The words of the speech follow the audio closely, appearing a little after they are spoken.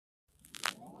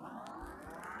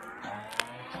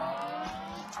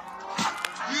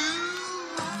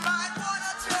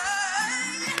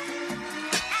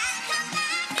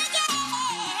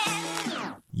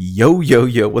Yo, yo,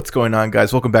 yo, what's going on,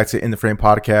 guys? Welcome back to In the Frame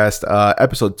Podcast,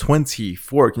 episode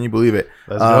 24. Can you believe it?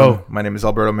 Let's go. My name is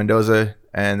Alberto Mendoza,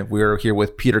 and we're here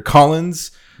with Peter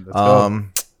Collins. Let's go.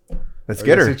 Let's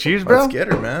get her. Cheers, bro. Let's get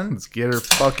her, man. Let's get her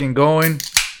fucking going.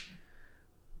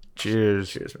 Cheers.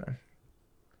 Cheers, man.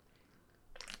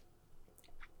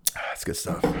 That's good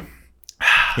stuff.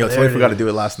 Yo, totally forgot to do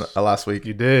it last week.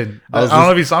 You did. I don't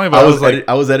know if you saw me, but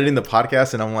I was editing the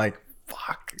podcast, and I'm like,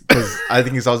 fuck. Because I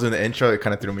think as I was doing the intro, it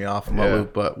kind of threw me off in my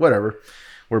loop, but whatever.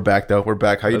 We're back, though. We're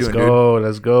back. How you doing, dude?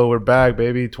 Let's go. We're back,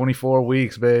 baby. 24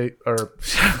 weeks, babe. Or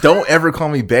Don't ever call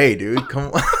me Bay, dude.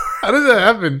 Come on. How does that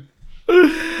happen?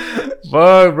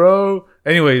 Fuck, bro.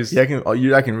 Anyways. Yeah,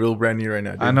 you're acting real brand new right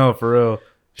now, dude. I know, for real.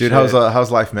 Dude, how's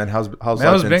life, man? How's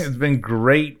life been? It's been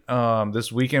great.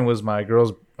 This weekend was my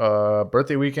girl's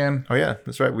birthday weekend. Oh, yeah.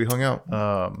 That's right. We hung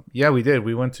out. Yeah, we did.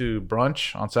 We went to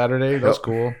brunch on Saturday. That was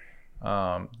cool.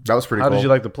 That was pretty cool. How did you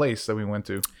like the place that we went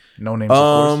to? No names,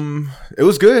 of course. It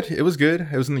was good. It was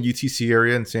in the UTC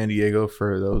area in San Diego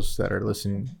for those that are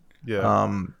listening. Yeah.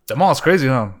 The mall's crazy,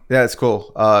 huh? Yeah, it's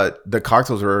cool. The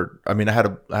cocktails were. I mean, I had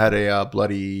a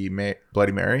Bloody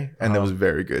Mary, and that was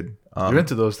very good. You're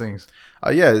into those things.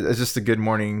 Yeah, it's just a good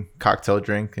morning cocktail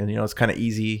drink, and it's kind of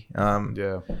easy.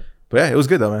 Yeah. But yeah, it was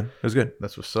good though, man. It was good.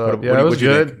 That's what's up. It was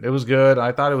good. It was good.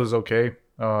 I thought it was okay.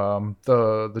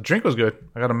 The drink was good.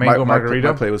 I got a mango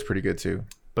margarita. My play was pretty good too.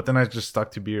 But then I just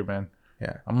stuck to beer, man.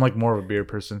 Yeah. I'm like more of a beer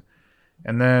person.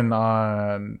 And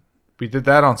then we did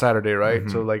that on Saturday, right? Mm-hmm.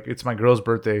 So like it's my girl's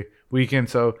birthday weekend,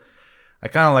 so I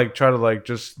kind of like try to like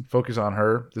just focus on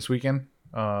her this weekend.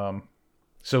 And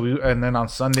then on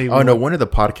Sunday. No wonder the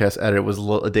podcast edit was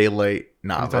a day late.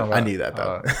 Nah, but I need that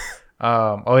though.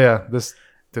 Oh yeah,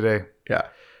 today. Yeah.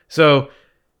 So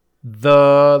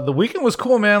the weekend was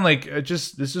cool, man. Like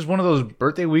this is one of those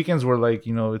birthday weekends where like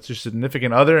it's your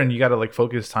significant other and you got to like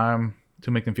focus time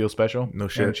to make them feel special. No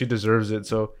shit. And she deserves it.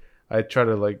 So I try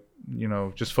to like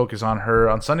just focus on her.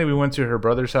 On Sunday we went to her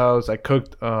brother's house. I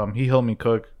cooked. He helped me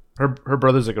cook. Her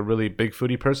brother's like a really big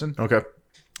foodie person. Okay.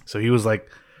 So he was like,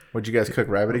 "What'd you guys cook?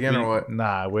 Rabbit again or what?"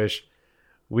 Nah, I wish.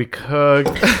 We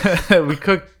cooked. We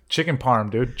cooked chicken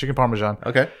parm, dude. Chicken parmesan.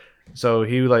 Okay. So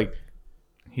he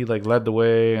led the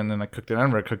way, and then I cooked it. I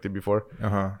never cooked it before.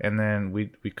 And then we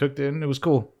cooked it, and it was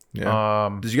cool.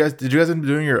 Yeah. Did you guys end up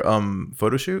doing your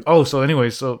photo shoot? Oh, so anyway,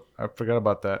 so I forgot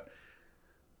about that.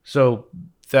 So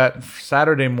that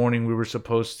Saturday morning, we were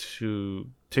supposed to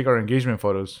take our engagement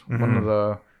photos. Mm-hmm. One of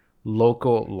the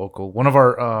one of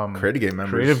our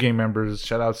creative game members.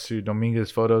 Shout outs to Dominguez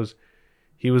Photos.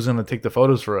 He was gonna take the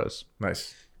photos for us.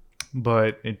 Nice.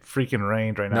 But it freaking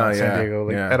rained right now in San Diego.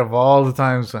 Like out of all the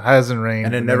times, it hasn't rained.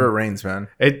 And it never rains, man.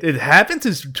 It happened to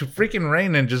freaking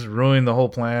rain and just ruin the whole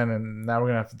plan. And now we're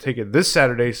gonna have to take it this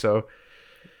Saturday. So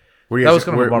where are you guys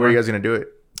gonna do it?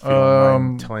 If you don't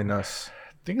mind telling us.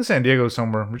 I think in San Diego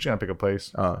somewhere. We're just gonna pick a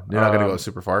place. Oh, you're not gonna go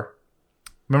super far.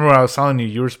 Remember when I was telling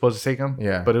you were supposed to take them?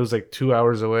 Yeah. But it was like 2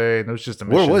 hours away, and it was just a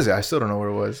mission. Where was it? I still don't know where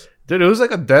it was. Dude, it was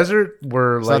like a desert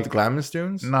where it's like not the Glamis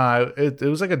Dunes. Nah, it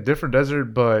was like a different desert,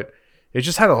 but it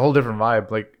just had a whole different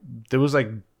vibe. Like there was like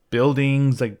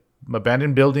buildings, like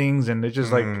abandoned buildings, and it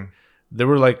just like there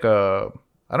were like I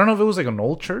don't know if it was like an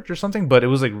old church or something, but it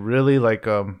was like really like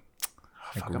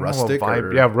rustic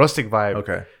vibe. Yeah, rustic vibe.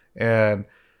 Okay. And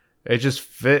it just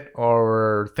fit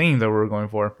our theme that we were going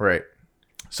for. Right.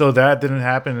 So that didn't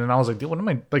happen, and I was like, dude, what am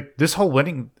I like? This whole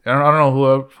wedding, I don't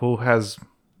know who has.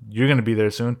 You're gonna be there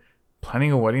soon.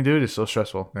 Planning a wedding, dude, is so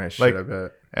stressful. Nice like, shit, I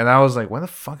bet. And I was like, why the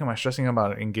fuck am I stressing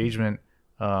about engagement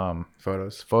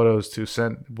photos to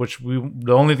send?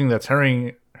 The only thing that's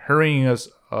hurrying us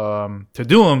to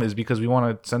do them is because we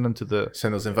want to send them to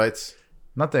send those invites.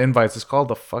 Not the invites. It's called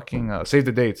the fucking save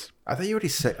the dates. I thought you already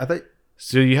said.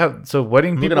 So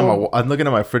wedding people. I'm looking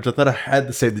at my fridge. I thought I had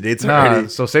to save the dates already.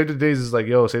 So save the dates is like,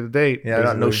 yo, save the date. Yeah, I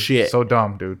don't know shit. So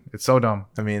dumb, dude. It's so dumb.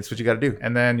 I mean, it's what you got to do.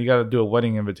 And then you got to do a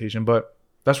wedding invitation, but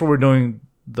that's what we're doing.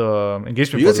 The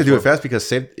engagement. You guys have to do it fast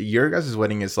because your guys'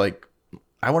 wedding is like,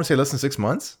 I want to say less than 6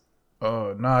 months.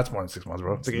 No, it's more than 6 months,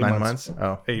 bro. It's like 9 months.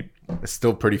 Oh, 8. It's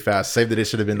still pretty fast. Save the date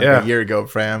should have been like a year ago,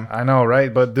 fam. I know,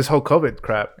 right? But this whole COVID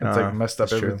crap, it's like messed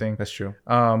up everything. That's true.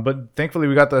 But thankfully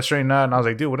we got that straightened out, and I was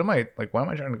like, dude, why am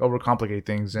I trying to overcomplicate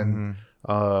things? And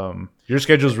your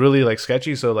schedule's really like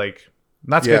sketchy, so like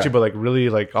not sketchy, but like really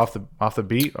like off the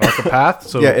beat, off the path.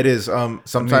 So yeah, it is.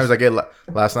 Sometimes I get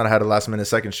last night I had a last minute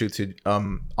second shoot to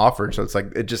offer, so it's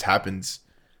like it just happens.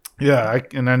 Yeah,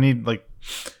 I need like.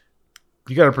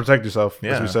 You got to protect yourself,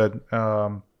 as we said.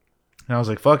 And I was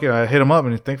like, fuck it. I hit him up,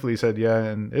 and thankfully he said, yeah.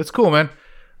 And it's cool, man.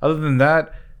 Other than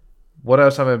that, what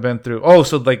else have I been through? Oh,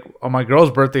 so like on my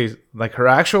girl's birthday, like her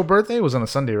actual birthday was on a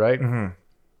Sunday, right? Mm-hmm.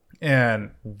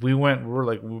 And we were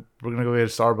like, we're gonna go get a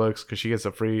Starbucks because she gets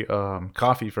a free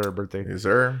coffee for her birthday. Yes,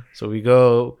 sir. So we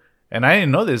go, and I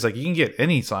didn't know this. Like, you can get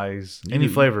any size, any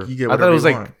flavor. You get I thought it was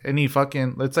like want. any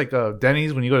fucking. It's like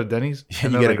Denny's when you go to Denny's.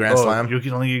 And you get a Grand Slam. You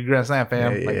can only get a Grand Slam,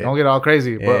 fam. Yeah, like, yeah. don't get all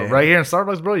crazy. Yeah. But right here in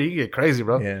Starbucks, bro, you can get crazy,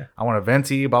 bro. Yeah. I want a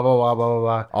venti, blah blah blah blah blah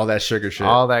blah. All that sugar shit.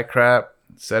 All that crap.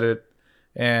 Said it,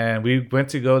 and we went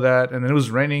to go that, and then it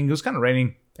was raining. It was kind of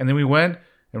raining, and then we went,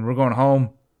 and we're going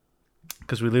home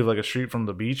because we live like a street from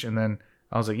the beach, and then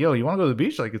I was like, yo, you want to go to the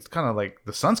beach? Like, it's kind of like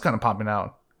the sun's kind of popping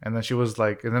out. And then she was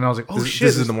like, and then I was like, oh, shit.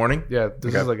 This is in the morning? Yeah,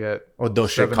 this is like at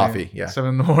Dos Shake Coffee. Yeah. 7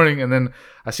 in the morning. And then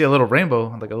I see a little rainbow,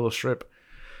 like a little strip.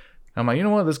 I'm like, you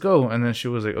know what? Let's go. And then she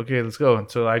was like, okay, let's go.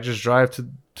 And so I just drive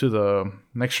to the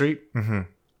next street. Mm-hmm.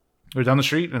 We're down the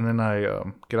street. And then I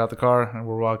get out the car and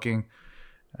we're walking.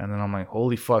 And then I'm like,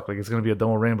 holy fuck. Like, it's going to be a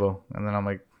double rainbow. And then I'm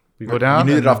like, we go down.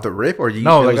 You knew it off the rip? Or you?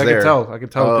 No, like I could tell. I could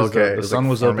tell because the sun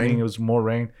like was opening. It was more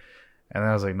rain. And then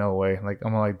I was like, no way. Like,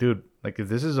 I'm like, dude, like, if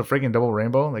this is a freaking double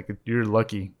rainbow, like, you're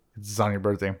lucky it's on your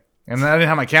birthday. And then I didn't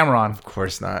have my camera on. Of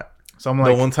course not. So I'm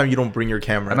like, the one time you don't bring your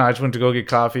camera. And I just went to go get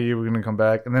coffee. We're going to come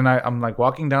back. And then I'm like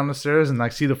walking down the stairs and I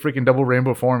see the freaking double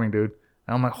rainbow forming, dude.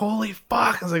 And I'm like, holy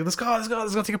fuck. I was like, let's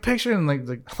go take a picture. And like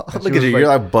look at you. You're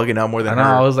like bugging out more than her.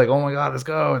 I was like, oh my God, let's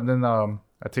go. And then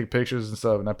I take pictures and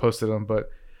stuff and I posted them. But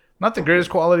not the greatest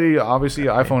quality. Obviously,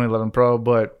 iPhone 11 Pro,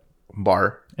 but.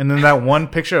 And then that one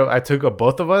picture I took of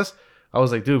both of us, I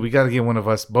was like, dude, we got to get one of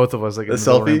us, both of us, like a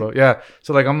selfie. Rainbow. Yeah.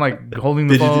 So like, I'm like holding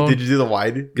the phone. Did you do the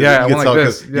wide? Yeah, I went like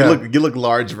this. Yeah. You look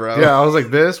large, bro. Yeah, I was like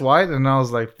this wide, and I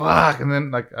was like, fuck. And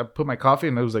then like I put my coffee,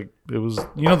 and it was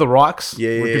the rocks.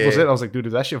 Yeah. Where people sit. I was like, dude,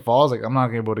 if that shit falls, like I'm not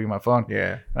gonna be able to get my phone.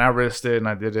 Yeah. And I risked it, and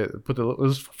I did it. It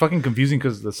was fucking confusing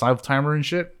because the self timer and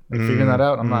shit. Like figuring that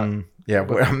out, I'm not. Yeah,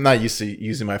 I'm not used to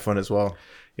using my phone as well.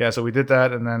 Yeah, so we did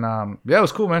that, and then yeah, it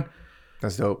was cool, man.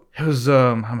 That's dope. It was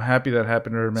I'm happy that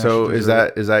happened to her, man. So is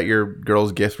that your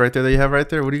girl's gift right there that you have right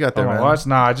there? What do you got there, man? Watch?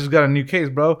 Nah, I just got a new case,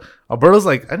 bro. Alberto's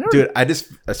like, I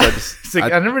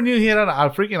never knew he had a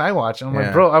freaking iWatch. And I'm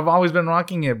like, bro, I've always been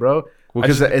rocking it, bro. Well,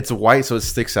 because it's white, so it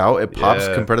sticks out. It pops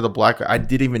compared to the black. I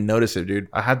didn't even notice it, dude.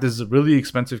 I had this really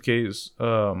expensive case.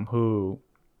 Who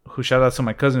shout out to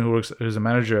my cousin who's a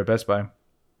manager at Best Buy.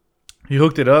 He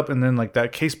hooked it up, and then like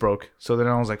that case broke. So then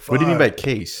I was like, fuck. What do you mean by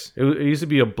case? It used to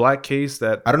be a black case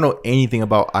that I don't know anything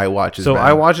about iWatches. So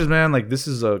iWatches, man, like this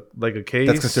is a case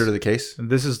that's considered the case. And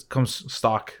this comes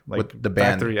stock, like with the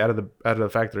band factory out of the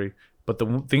factory. But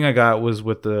the thing I got was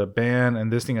with the band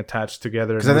and this thing attached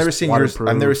together. Because I've never seen yours.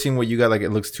 I've never seen what you got. Like it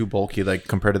looks too bulky, like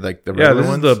compared to like the regular ones.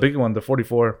 Yeah, this is the big one, the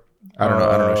 44. I don't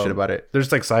know shit about it.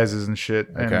 There's like sizes and shit.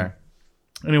 Okay.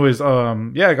 And anyways,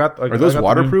 yeah, I got. Are those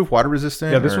waterproof, water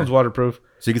resistant? Yeah, this one's waterproof.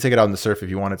 So you can take it out in the surf if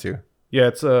you wanted to. Yeah,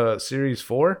 it's a Series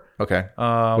 4. Okay.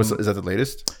 Is that the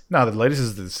latest? No, the latest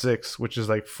is the 6, which is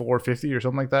like $450 or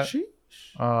something like that.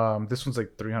 This one's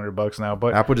like $300 now.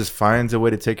 But Apple just finds a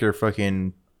way to take your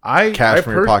fucking cash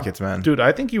from your pockets, man. Dude,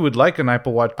 I think you would like an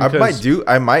Apple Watch.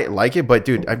 I might like it, but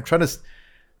dude, I'm trying to.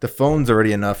 The phone's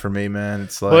already enough for me, man.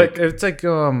 It's like. But it's like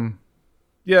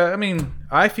yeah, I mean,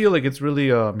 I feel like it's really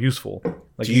useful.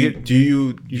 Like do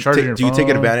you take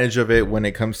advantage of it when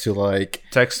it comes to like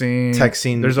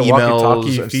texting? There's a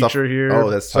walkie-talkie feature stuff here. Oh,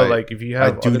 that's so tight. like if you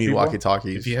have I do need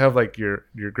walkie-talkies. If you have like your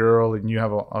girl and you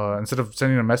have a instead of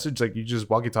sending a message, like you just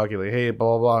walkie-talkie like, hey,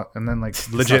 blah blah blah, and then like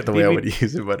legit. Not the way I would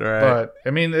use it, but all right. But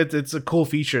I mean, it's a cool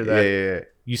feature that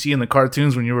you see in the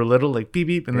cartoons when you were little, like beep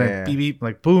beep and then beep beep,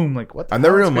 like boom, like what? I've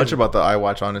never known much about the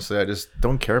iWatch. Honestly, I just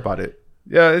don't care about it.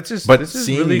 Yeah, it's just. But it's just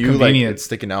seeing really you convenient. like it's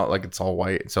sticking out like it's all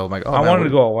white, so I'm like, oh, I wanted to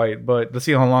go all white, but let's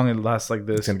see how long it lasts like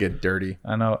this. It's gonna get dirty.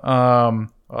 I know.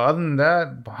 Other than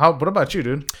that, what about you,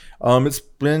 dude? It's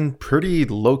been pretty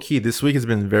low key. This week has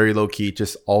been very low key,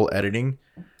 just all editing.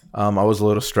 I was a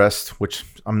little stressed, which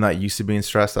I'm not used to being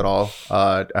stressed at all.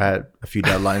 I had a few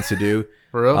deadlines to do.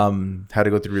 For real? Had to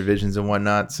go through revisions and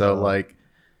whatnot. So like,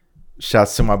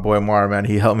 shouts to my boy Mara, man.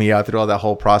 He helped me out through all that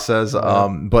whole process.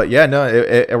 But yeah, no,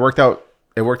 it worked out.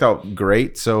 It worked out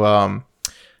great. So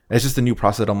it's just a new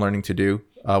process that I'm learning to do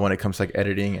when it comes to like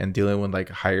editing and dealing with like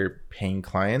higher paying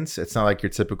clients. It's not like your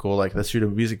typical like, let's shoot a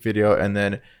music video and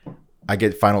then I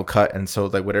get final cut, and so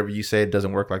like whatever you say, it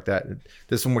doesn't work like that.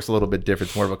 This one works a little bit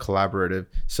different. It's more of a collaborative.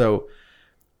 So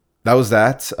that was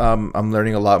that. I'm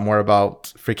learning a lot more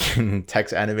about freaking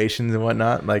text animations and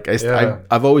whatnot. Like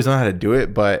I've always known how to do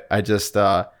it, but I just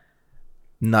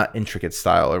not intricate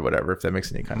style or whatever, if that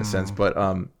makes any kind of sense. But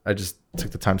I just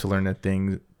took the time to learn a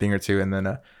thing or two, and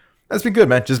then that's been good,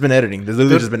 man. Just been editing. There's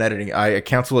literally just been editing. I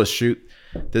canceled a shoot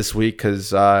this week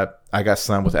because I I got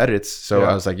slammed with edits. So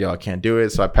I was like, yo, I can't do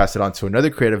it. So I passed it on to another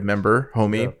creative member,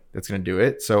 homie, that's going to do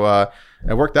it. So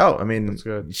it worked out. I mean,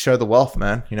 you share the wealth,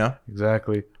 man, you know?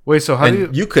 Exactly. Wait, so how do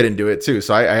you couldn't do it too.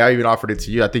 So I even offered it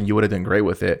to you. I think you would have done great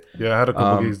with it. Yeah, I had a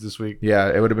couple gigs this week. Yeah,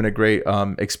 it would have been a great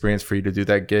experience for you to do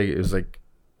that gig.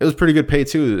 It was pretty good pay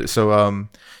too. So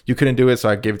you couldn't do it. So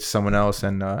I gave it to someone else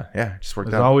and it just worked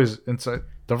out. There's always insight.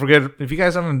 Don't forget, if you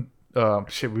guys haven't,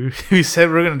 we said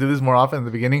we are going to do this more often in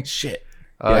the beginning.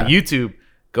 YouTube,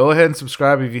 go ahead and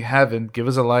subscribe if you haven't. Give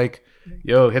us a like.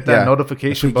 Yo, hit that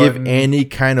notification button. Give any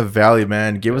kind of value,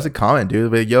 man. Give us a comment,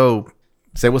 dude. But yo,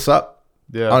 say what's up.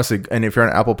 Yeah. Honestly, and if you're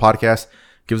on Apple Podcast,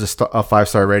 give us a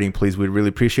 5-star rating, please. We'd really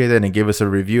appreciate it. And give us a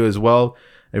review as well.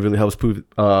 It really helps push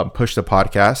the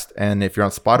podcast. And if you're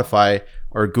on Spotify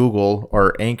or Google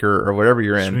or Anchor or whatever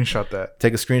you're in, screenshot that.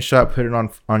 Take a screenshot, put it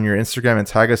on your Instagram and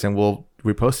tag us, and we'll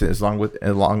repost it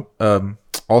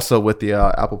also with the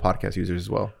Apple Podcast users as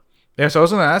well. Yeah, so I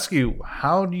was gonna ask you,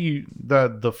 how do you the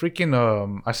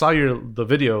freaking I saw the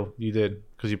video you did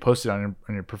because you posted on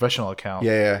your professional account.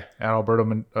 Yeah. At Alberto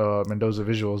Mendoza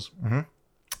Visuals. Mm-hmm.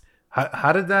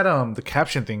 How did that the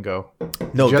caption thing go?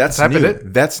 No, that's new.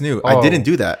 That's new. I didn't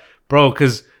do that, bro.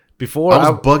 Because before I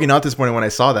was bugging out this morning when I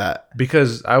saw that.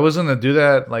 Because I was gonna do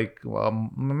that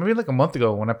maybe like a month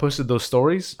ago when I posted those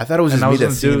stories. I thought it was just me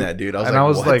that's seeing that, dude. I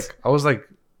was like,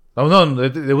 oh no,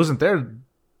 it wasn't there.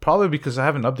 Probably because I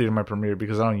haven't updated my Premiere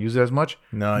because I don't use it as much.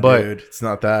 No, dude, it's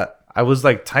not that. I was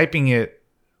like typing it,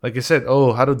 like I said,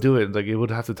 how to do it. Like it would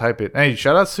have to type it. Hey,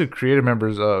 shout outs to creative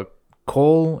members,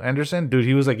 Cole Anderson, dude.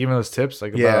 He was like giving us tips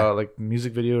about like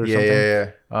music video or something.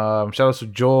 Yeah. Shout outs to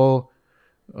Joel.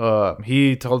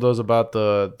 He told us about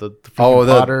the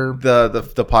Potter.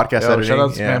 the podcast editing. Shout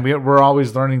outs, man. We're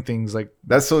always learning things like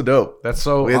that's so dope. That's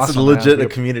so it's awesome, legit a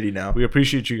community now. We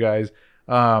appreciate you guys.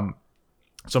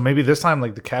 So maybe this time,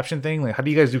 like the caption thing, like how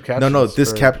do you guys do captions?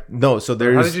 No. So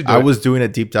there's. I was doing a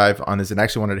deep dive on this, and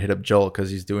actually wanted to hit up Joel because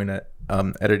he's doing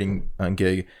an editing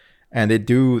gig, and they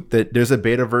do that. There's a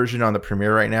beta version on the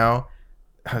Premiere right now.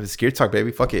 It's Gear Talk,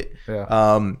 baby. Fuck it.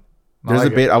 Yeah. There's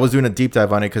a beta. I was doing a deep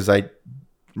dive on it because right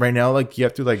now, like you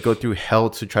have to like go through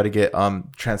hell to try to get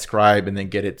transcribe and then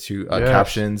get it to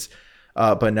captions.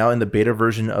 But now in the beta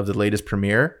version of the latest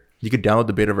Premiere, you could download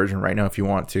the beta version right now if you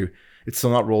want to. It's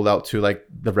still not rolled out to like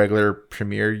the regular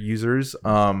Premiere users.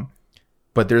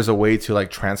 But there's a way to like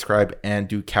transcribe and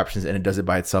do captions, and it does it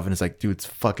by itself. And it's like, dude, it's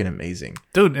fucking amazing,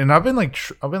 dude. And I've been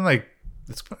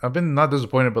not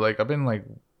disappointed, but like I've been like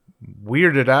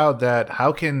weirded out that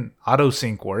how can auto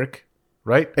sync work,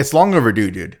 right? It's long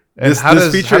overdue, dude. And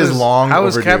this feature is long overdue. How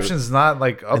is captions not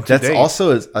like up to date? That's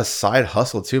also a side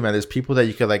hustle too, man. There's people that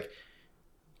you could like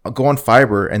go on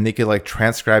Fiverr and they could like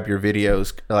transcribe your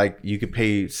videos. Like you could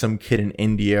pay some kid in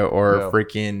India or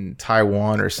freaking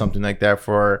Taiwan or something like that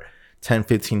for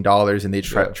 $10-15 and they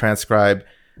transcribe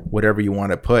whatever you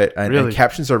want to put. And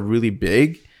captions are really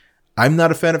big. I'm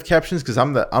not a fan of captions because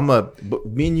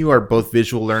me and you are both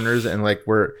visual learners and like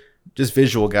we're just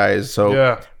visual guys.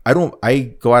 So I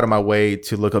go out of my way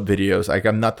to look up videos. Like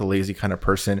I'm not the lazy kind of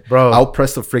person. Bro, I'll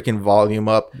press the freaking volume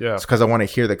up because I want to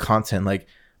hear the content. Like,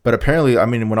 but apparently, I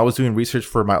mean, when I was doing research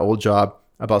for my old job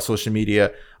about social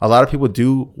media, a lot of people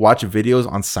do watch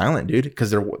videos on silent, dude,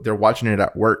 because they're watching it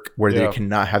at work where they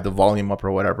cannot have the volume up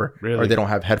or whatever, or they don't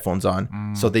have headphones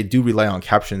on. So they do rely on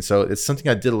captions. So it's something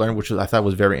I did learn, which I thought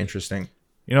was very interesting.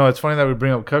 You know, it's funny that we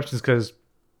bring up captions because,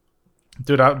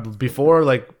 dude, before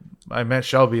like I met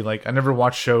Shelby, like I never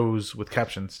watched shows with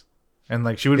captions. And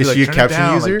like she would be like, turn it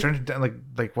down, user? Like turn it down,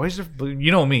 like why is there?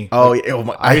 You know me. Oh,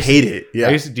 like, I hate it. Yeah, I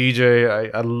used to DJ.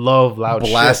 I love loud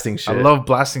blasting shit. I love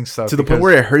blasting stuff to the point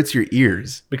where it hurts your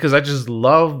ears because I just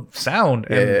love sound.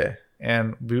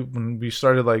 And when we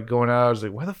started like going out, I was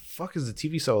like, why the fuck is the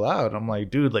TV so loud? I'm like,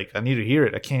 dude, like I need to hear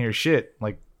it. I can't hear shit.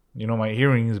 Like, you know, my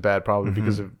hearing is bad probably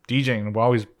because of DJing. We're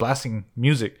always blasting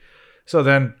music. So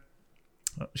then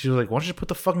she was like, why don't you put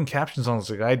the fucking captions on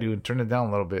like I do and turn it down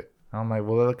a little bit? I'm like,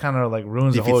 well, that kind of like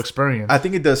ruins the whole experience. I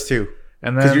think it does too.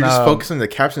 And then because you're just focusing on the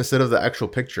caption instead of the actual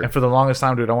picture. And for the longest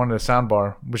time, dude, I wanted a sound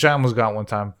bar, which I almost got one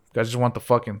time. I just want the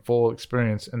fucking full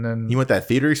experience. And then you want that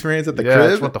theater experience at the crib? I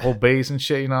just want the whole bass and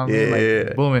shit. You know what I mean?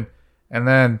 Like booming. And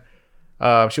then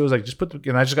she was like, just put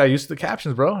and I just got used to the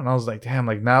captions, bro. And I was like, damn,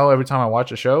 like now every time I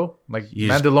watch a show, like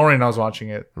Mandalorian, I was watching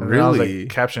it. And really? I was like,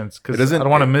 captions, because I don't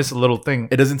want to miss a little thing.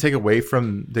 It doesn't take away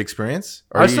from the experience?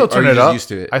 I still turn it up. Used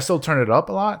to it? I still turn it up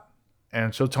a lot.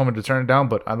 And she'll tell me to turn it down,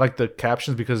 but I like the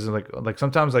captions because like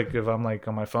sometimes like if I'm like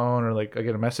on my phone or like I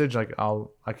get a message, like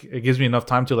it gives me enough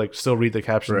time to like still read the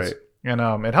captions,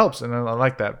 and it helps, and I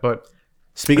like that. But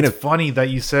speaking of funny that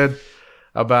you said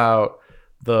about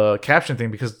the caption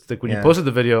thing, because like when you posted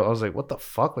the video, I was like, what the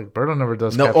fuck? Like Birdo never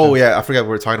does No, captions. oh yeah, I forgot we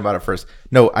were talking about it first.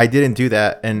 No, I didn't do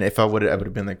that, and if I would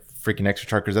have been like freaking extra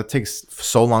chart, because that takes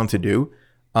so long to do.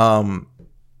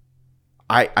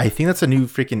 I think that's a new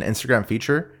freaking Instagram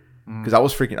feature, because I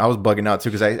was bugging out too,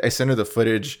 because I sent her the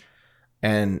footage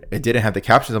and it didn't have the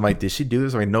captions. I'm like, did she do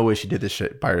this? I'm like, no way she did this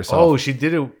shit by herself. Oh, she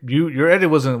did it. Your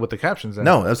edit wasn't with the captions then.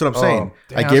 No, that's what I'm saying.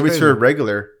 Damn, I gave it to her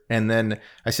regular, and then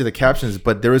I see the captions,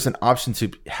 but there was an option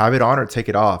to have it on or take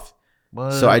it off.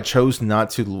 What? So I chose not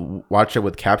to watch it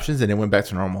with captions, and it went back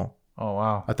to normal. Oh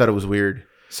wow. I thought it was weird.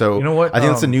 So you know what? I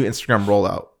think that's a new Instagram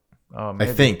rollout. I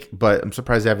Maybe. think, but I'm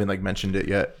surprised they haven't like mentioned it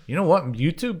yet. You know what?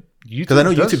 YouTube, Because I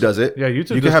know YouTube does it. Yeah,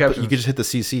 YouTube. You does could captions. you could just hit the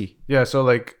CC. Yeah, so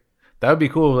like that would be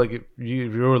cool. Like if you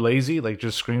were lazy, like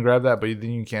just screen grab that, but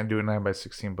then you can't do it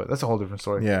 9:16. But that's a whole different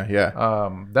story. Yeah.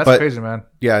 That's crazy, man.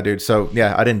 Yeah, dude. So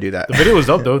yeah, I didn't do that. The video was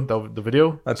dope though. The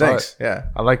video. Thanks. Yeah.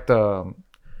 I like the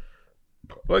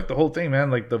whole thing,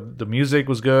 man. Like the music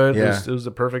was good. Yeah. It was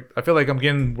the perfect. I feel like I'm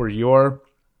getting where you are.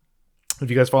 If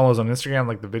you guys follow us on Instagram,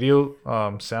 like the video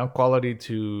sound quality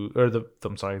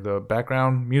the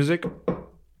background music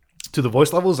to the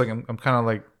voice levels, like I'm kind of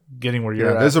like getting where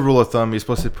you're at. There's a rule of thumb. You're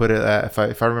supposed to put it at,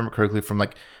 if I remember correctly, from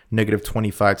like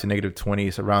 -25 to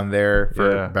 -20, so around there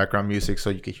for background music, so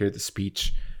you could hear the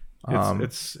speech.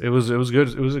 It was good.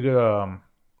 It was a good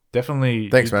definitely.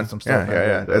 Thanks, man. Some stuff,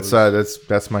 Yeah.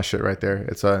 That's my shit right there.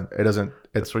 It's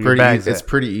pretty easy. It's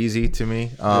pretty easy to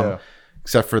me.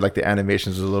 Except for like the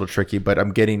animations was a little tricky, but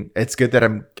it's good that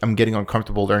I'm getting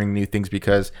uncomfortable learning new things,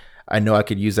 because I know I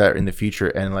could use that in the future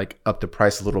and like up the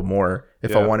price a little more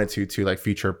if I wanted to like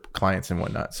feature clients and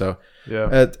whatnot. So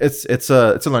it's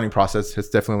a learning process. It's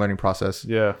definitely a learning process.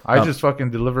 Yeah, I just fucking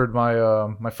delivered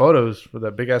my photos for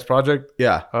that big ass project.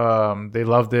 Yeah. They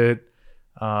loved it.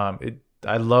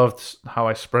 I loved how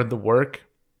I spread the work.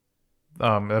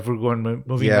 If we're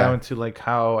moving now into like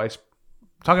how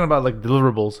talking about like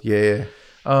deliverables. Yeah.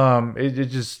 It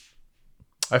just,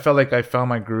 I felt like I found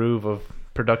my groove of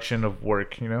production of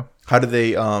work, you know? Did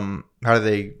they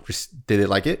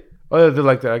like it? Oh, they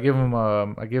like that. I gave them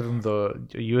the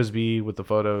USB with the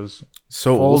photos.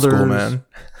 So old school, man.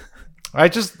 I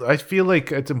feel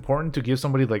like it's important to give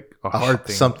somebody like a hard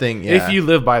thing, something. Yeah. If you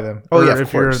live by them, or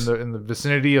if you're in the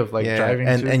vicinity of like driving,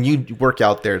 and you work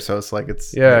out there, so it's like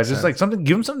just sense. Like something.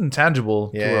 Give them something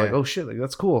tangible. Yeah, to where like, oh shit, like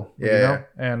that's cool. Yeah, you know?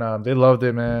 And they loved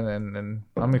it, man. And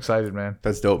I'm excited, man.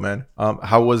 That's dope, man.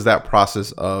 How was that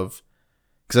process of?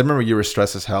 Because I remember you were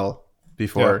stressed as hell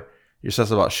before. Yeah. You're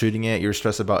stressed about shooting it. You're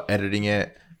stressed about editing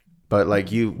it. But like,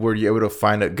 were you able to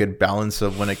find a good balance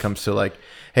of when it comes to like,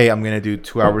 hey, I'm gonna do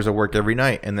 2 hours of work every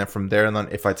night, and then from there and then,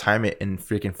 if I time it in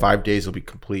freaking 5 days, it'll be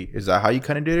complete. Is that how you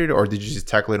kind of did it, or did you just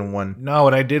tackle it in one? No,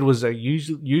 what I did was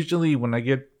usually when I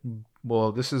get,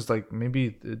 this is like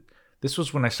this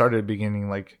was when I started at the beginning.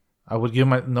 Like I would give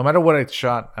no matter what I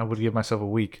shot, I would give myself a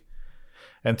week,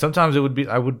 and sometimes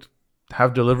I would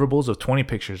have deliverables of 20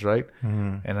 pictures, right?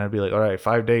 Mm-hmm. And I'd be like, all right,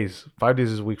 5 days. 5 days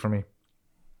is a week for me.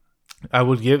 I'd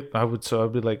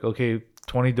be like, okay,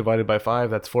 20 divided by 5,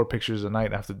 that's 4 pictures a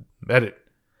night I have to edit.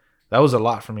 That was a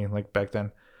lot for me, like back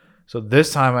then. So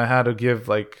this time I had to give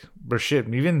like,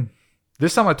 even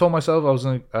this time I told myself I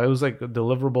was like a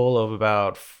deliverable of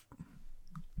about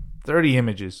 30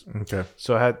 images. Okay.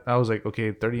 So I was like,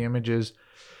 okay, 30 images.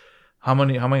 How am I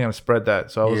going to spread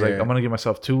that? So I was like, I'm going to give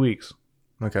myself 2 weeks.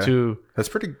 Okay.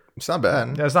 It's not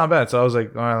bad. Yeah, it's not bad. So I was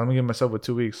like, all right, let me give myself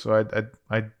 2 weeks. So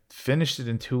I finished it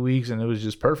in 2 weeks, and it was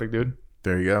just perfect, dude.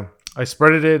 There you go. I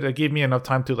spreaded it. It gave me enough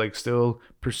time to like still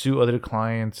pursue other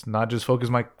clients, not just focus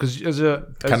because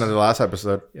kind of the last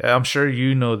episode. Yeah, I'm sure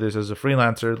you know this as a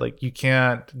freelancer. Like you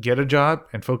can't get a job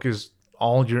and focus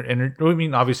all your energy. I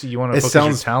mean, obviously you want to focus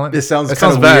your talent. It sounds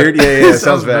kind of weird. Yeah, it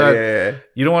sounds bad. Yeah.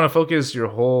 You don't want to focus your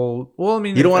whole. Well, I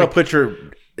mean, you don't want to put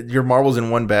your marbles in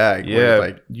one bag. Yeah,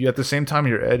 like you at the same time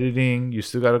you're editing. You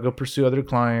still got to go pursue other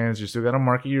clients. You still got to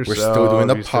market yourself. We're still doing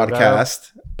the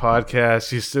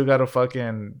podcast. You still got to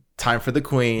fucking time for the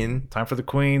queen. Time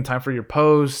for your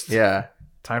posts. Yeah.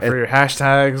 Time for your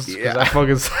hashtags. Yeah. I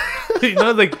fucking,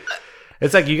 like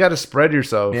it's like you got to spread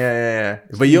yourself. Yeah.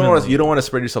 But you don't want to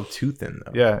spread yourself too thin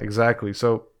though. Yeah, exactly.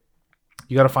 So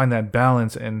you got to find that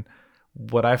balance. And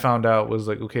what I found out was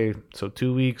like, okay, so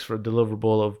 2 weeks for a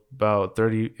deliverable of about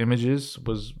 30 images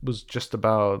was just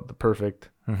about the perfect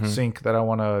sync that I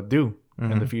want to do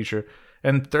in the future.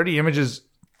 And 30 images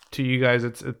to you guys,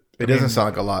 it doesn't sound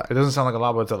like a lot. It doesn't sound like a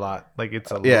lot, but it's a lot. Like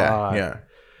it's a lot. Yeah.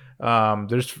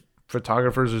 There's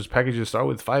photographers, there's packages start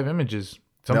with 5 images.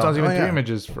 Sometimes No. even Oh, 3 yeah.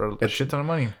 images for a shit ton of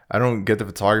money. I don't get the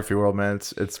photography world, man.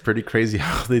 It's pretty crazy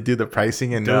how they do the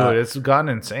pricing and Dude, it's gotten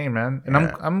insane, man. And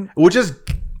yeah. I'm which is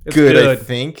it's good, I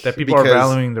think, that people are because-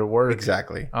 valuing their work.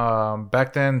 exactly.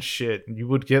 Back then, shit, you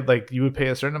would get like you would pay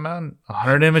a certain amount,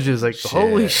 100 images, like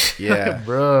holy shit, Yeah.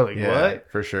 bro, like Yeah,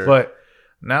 what? for sure. But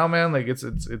now, man, like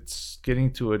it's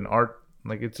getting to an art,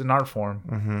 like it's an art form,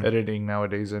 Mhm. editing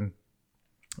nowadays, and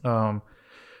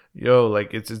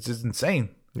like it's insane.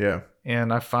 Yeah,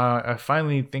 And I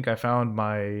finally think I found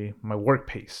my work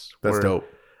pace. that's where dope.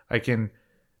 I can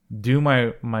do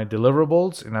my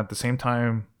deliverables and at the same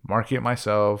time market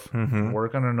myself, Mhm.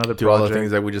 work on another Do all project, the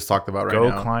things that we just talked about right go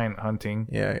now. client hunting,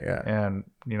 Yeah, yeah. and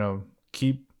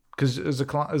keep, because as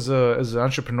an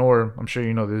entrepreneur, I'm sure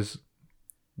you know this,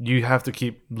 you have to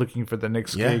keep looking for the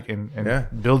next Yeah. gig and Yeah.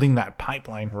 building that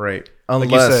pipeline. Right. Like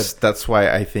you Unless said. that's why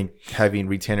I think having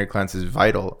retainer clients is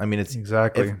vital. I mean, it's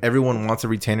Exactly. if everyone wants a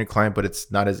retainer client, but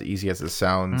it's not as easy as it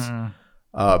sounds. Mm.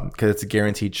 Because it's a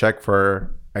guaranteed check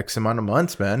for X amount of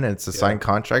months, man. And it's a signed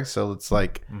contract, so it's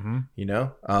like,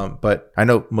 Mm-hmm. But I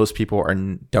know most people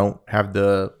don't have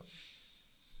the,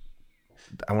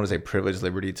 I want to say privilege,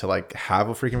 liberty to like have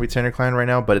a freaking retainer client right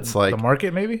now. But it's like, The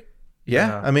market, maybe.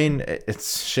 yeah, I mean,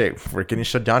 it's shit. We're getting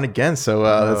shut down again, so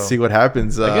No. let's see what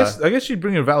happens. I guess you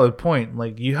bring a valid point.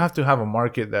 Like you have to have a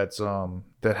market that's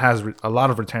that has a lot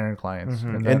of retainer clients,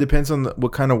 and that- it depends on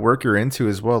what kind of work you're into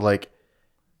as well. Like,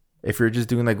 if you're just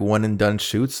doing like one and done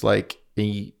shoots, like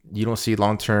you don't see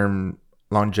long term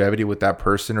longevity with that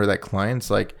person or that client, it's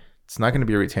like it's not going to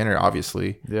be a retainer.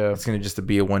 Obviously, yeah, it's going to just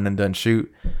be a one and done shoot.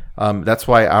 That's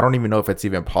why I don't even know if it's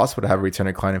even possible to have a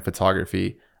retainer client in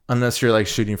photography, unless you're like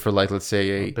shooting for like, let's say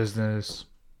a business.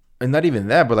 and not even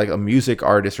that, but like a music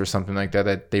artist or something like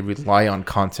that they rely on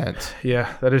content.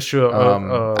 Yeah, that is true. I'm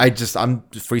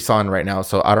freestyling right now,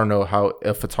 so I don't know how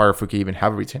a photographer could even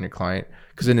have a retainer client,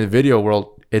 because in the video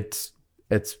world, it's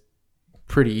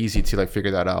pretty easy to like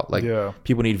figure that out. Like, yeah,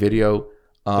 people need video.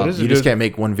 You just can't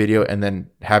make one video and then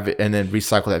have it and then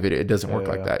recycle that video. It doesn't work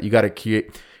like that. You got to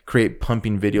create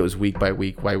pumping videos week by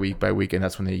week, and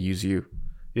that's when they use you.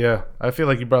 yeah. I feel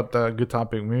like you brought a good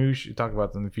topic. Maybe we should talk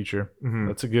about that in the future. Mhm.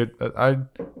 That's a good.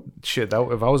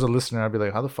 If I was a listener, I'd be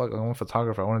like, how the fuck? I'm a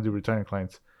photographer. I want to do retainer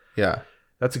clients. Yeah.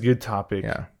 That's a good topic.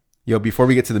 Yeah. Yo, before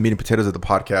we get to the meat and potatoes of the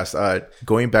podcast,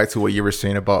 going back to what you were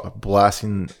saying about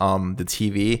blasting the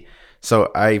TV.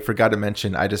 So I forgot to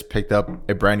mention, I just picked up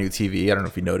a brand new TV. I don't know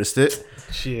if you noticed it.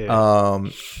 Shit.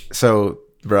 So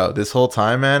bro, this whole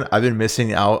time, man, I've been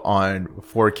missing out on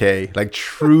 4K, like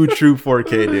true 4K,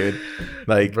 dude.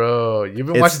 Like, bro, you've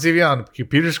been watching TV on the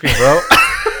computer screen, bro.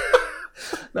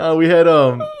 no, we had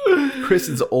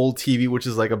Kristen's old TV, which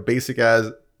is like a basic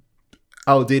ass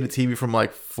outdated TV from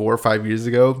like 4 or 5 years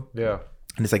ago. Yeah.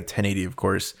 And it's like 1080, of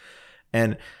course.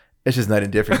 And it's just night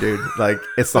and different, dude. Like,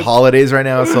 it's the holidays right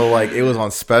now, so like it was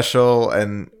on special,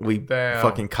 and we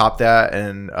fucking copped that.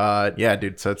 And yeah,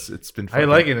 dude. So it's been. How you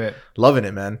liking it? Loving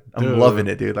it, man. I'm Dude. loving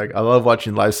it, dude. Like, I love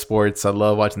watching live sports. I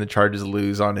love watching the Chargers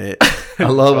lose on it. I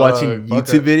love watching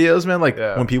YouTube videos, man. Like,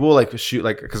 when people like shoot,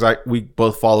 like, because we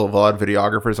both follow a lot of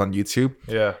videographers on YouTube.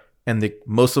 Yeah. And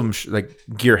most of them like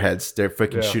gearheads, they're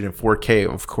freaking shooting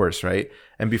 4K, of course, right?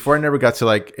 And before, I never got to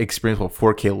like experience what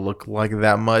 4K looked like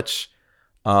that much,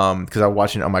 because I was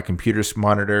watching it on my computer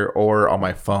monitor or on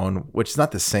my phone, which is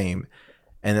not the same.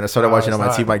 And then I started watching it on my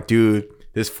TV, like, dude,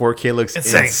 this 4K looks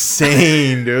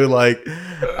insane, dude. Like,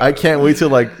 I can't wait to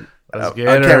like. I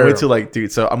can't wait to like,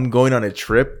 dude. So I'm going on a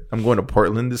trip. I'm going to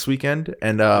Portland this weekend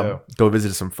and go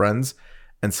visit some friends.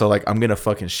 And so, like, I'm going to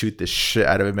fucking shoot this shit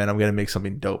out of it, man. I'm going to make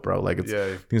something dope, bro. Like,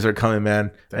 things are coming, man.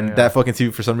 Damn. And that fucking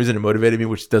TV, for some reason, it motivated me,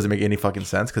 which doesn't make any fucking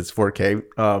sense because it's 4K.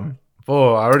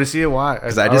 Oh, I already see it. Why?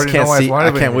 Because I just can't see.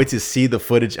 I can't wait to see the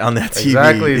footage on that TV.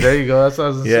 Exactly. There you go. That's what I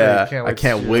was going to say. I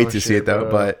can't wait to see it, though.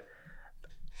 But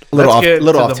let's get to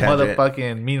the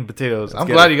motherfucking meat and potatoes. I'm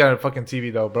glad you got a fucking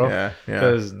TV, though, bro. Yeah.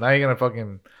 Because now you're going to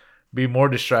fucking be more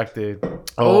distracted.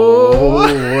 Oh,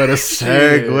 what a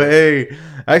segue.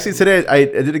 Actually, today I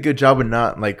did a good job of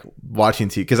not like watching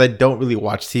TV because I don't really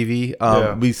watch TV.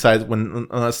 Besides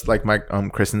unless like my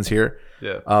Kristen's here.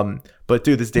 Yeah. But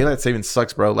dude, this daylight savings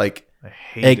sucks, bro. Like, I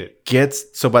hate it.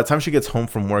 So by the time she gets home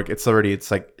from work, it's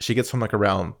like she gets home like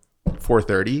around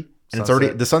 4:30, and it's already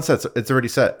the sunset's. It's already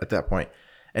set at that point,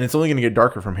 and it's only gonna get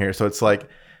darker from here. So it's like.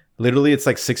 Literally, it's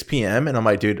like 6 p.m. and I'm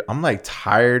like, dude, I'm like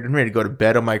tired. I'm ready to go to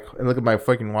bed. I'm like, I look at my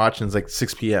fucking watch and it's like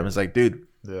 6 p.m. It's like, dude,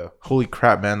 holy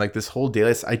crap, man. Like, this whole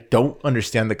daylight, I don't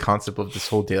understand the concept of this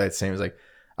whole daylight savings. Like,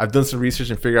 I've done some research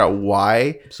and figured out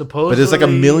why. But there's like a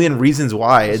million reasons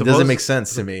why. It doesn't make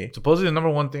sense to me. Supposedly, the number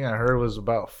one thing I heard was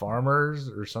about farmers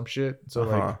or some shit. So,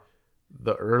 like,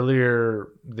 the earlier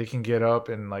they can get up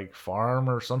and like farm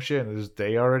or some shit in this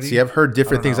day already. See, I've heard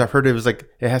different things. know. I've heard it was like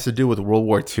it has to do with World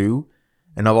War II,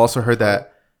 and I've also heard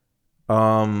that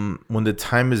when the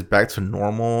time is back to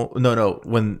normal. No,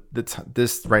 when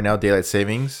this right now daylight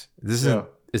savings. This isn't.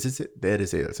 Is this it? It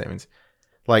is daylight savings.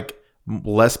 Like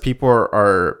less people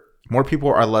are more people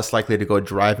are less likely to go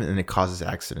driving, and it causes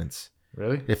accidents.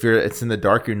 Really? If it's in the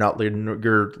dark,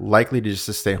 you're likely to just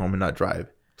to stay home and not drive.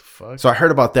 Fuck? So I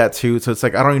heard about that too. So it's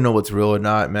like I don't even know what's real or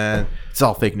not, man. It's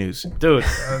all fake news, dude.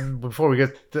 Before we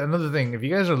get to another thing, if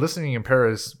you guys are listening in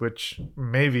Paris, which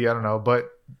maybe I don't know, but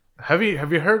have you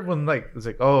heard when like it's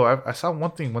like I saw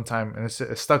one thing one time and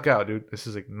it stuck out, dude. This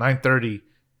is like 9:30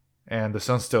 and the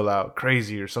sun's still out,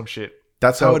 crazy or some shit.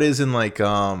 That's how it is in like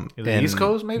in the East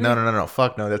Coast, maybe. No,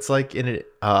 fuck no. That's like in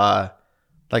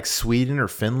like Sweden or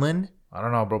Finland. I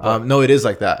don't know, bro. No, it is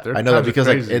like that. I know that because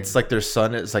like crazy. it's like their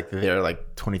sun is like they're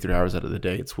like 23 hours out of the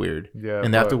day. It's weird. Yeah,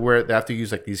 and they have to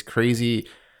use like these crazy.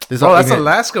 Oh, that's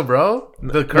Alaska, bro.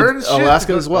 The current shit.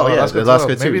 Alaska as well. Yeah,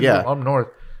 Alaska too. Maybe up north.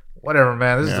 Whatever,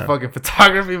 man. This is a fucking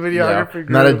photography, videography.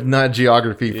 Yeah. Not a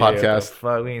geography podcast.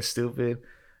 Fuck, we ain't stupid.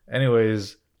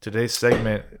 Anyways, today's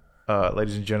segment,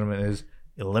 ladies and gentlemen, is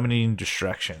eliminating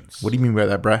distractions. What do you mean by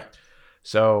that, bruh?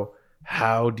 So,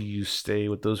 how do you stay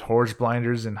with those horse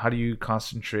blinders, and how do you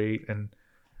concentrate and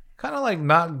kind of like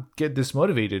not get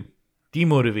demotivated?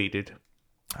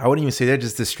 I wouldn't even say that.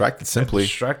 Just distracted, simply.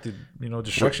 Distracted.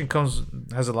 Distraction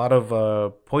has a lot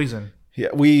of poison. Yeah,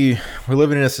 we're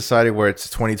living in a society where it's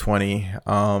 2020.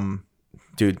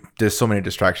 Dude, there's so many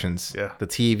distractions. Yeah. The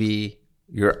TV,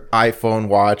 your iPhone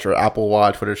watch or Apple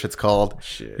Watch, whatever shit's called.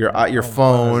 Shit. Your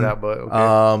phone, that, but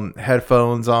okay.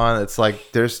 Headphones on. It's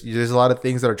like there's a lot of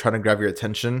things that are trying to grab your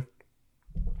attention.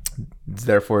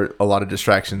 Therefore, a lot of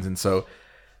distractions. And so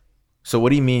what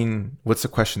do you mean? What's the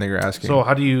question that you're asking? So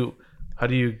how do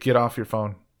you get off your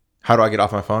phone? How do I get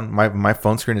off my phone? My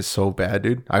phone screen is so bad,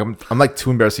 dude. I'm like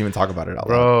too embarrassed to even talk about it out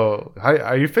loud. Bro,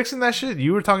 are you fixing that shit?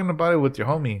 You were talking about it with your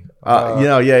homie.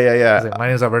 Yeah. I was like, my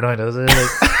name's Alberto. I was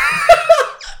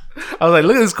like,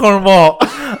 look at this cornball.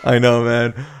 I know,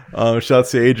 man. Shout out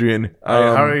to Adrian.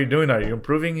 How are you doing? Are you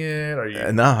improving it? Are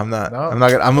you? No, I'm not. No? I'm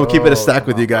not gonna. I'm gonna keep it a stack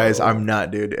with you guys. I'm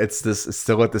not, dude. It's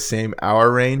still at the same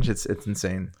hour range. It's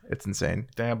insane. It's insane.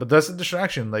 Damn, but that's a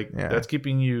distraction. Like that's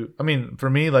keeping you. I mean, for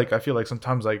me, like I feel like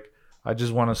sometimes like I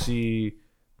just want to see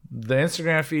the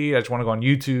Instagram feed. I just want to go on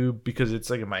YouTube because it's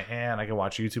like in my hand. I can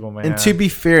watch YouTube on my hand. And to be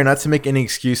fair, not to make any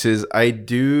excuses, I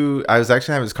was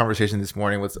actually having this conversation this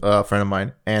morning with a friend of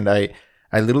mine, and I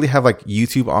literally have like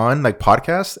YouTube on, like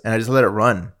podcast, and I just let it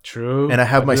run. True. And I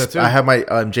have my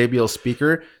JBL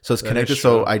speaker, so it's connected.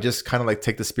 So I just kind of like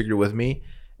take the speaker with me,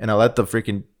 and I let the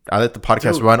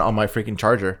podcast run on my freaking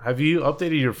charger. Have you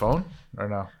updated your phone or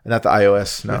no? Not the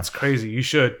iOS. No, it's crazy. You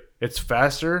should. It's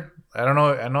faster. I don't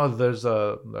know. I know there's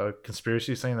a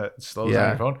conspiracy saying that it slows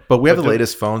down your phone, but we have the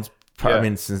latest phones. I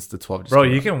mean, since the 12. Bro,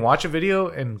 you can watch a video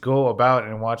and go about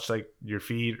and watch like your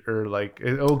feed or like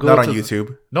it'll go not on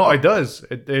YouTube. No, it does.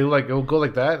 It'll go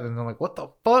like that, and I'm like, what the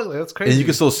fuck? Like, that's crazy. And you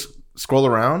can still scroll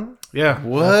around. Yeah,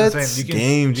 what?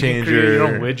 Game changer. You can create your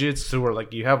own widgets to where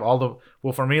like you have all the.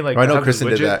 Well, for me, like I know Kristen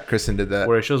did that. Kristen did that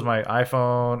where it shows my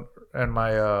iPhone and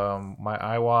my my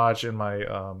iWatch and my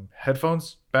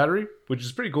headphones battery, which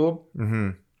is pretty cool. Mm-hmm.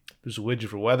 There's a widget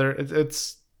for weather.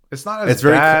 It's not as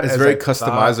bad. It's very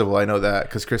customizable. I know that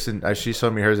because Kristen, she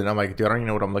showed me hers, and I'm like, dude, I don't even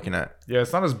know what I'm looking at. Yeah,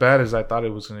 it's not as bad as I thought it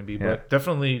was going to be, but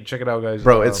definitely check it out, guys.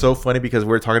 Bro, it's so funny because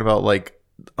we're talking about like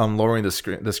lowering the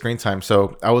screen time.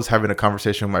 So I was having a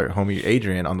conversation with my homie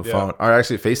Adrian on the phone, or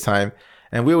actually FaceTime,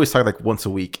 and we always talk like once a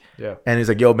week. Yeah. And he's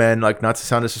like, yo, man, like not to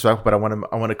sound disrespectful, but I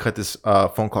want to cut this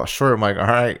phone call short. I'm like, all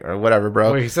right, or whatever,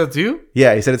 bro. Wait, he said it to you?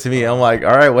 Yeah, he said it to me. I'm like,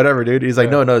 all right, whatever, dude. He's like,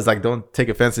 no, it's like, don't take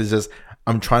offense. It's just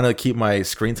I'm trying to keep my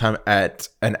screen time at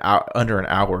under an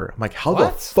hour. I'm like, how the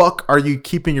fuck are you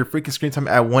keeping your freaking screen time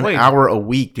at 1 hour a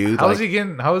week, dude? How is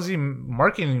he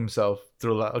marketing himself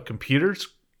through computers?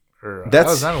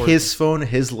 That's his phone.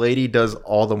 His lady does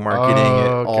all the marketing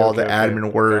and all the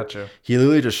admin work. Gotcha. He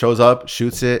literally just shows up,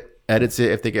 shoots it, edits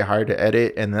it if they get hired to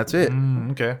edit, and that's it.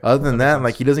 Okay. Other than that,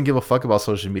 like he doesn't give a fuck about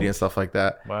social media and stuff like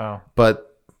that. Wow.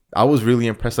 But I was really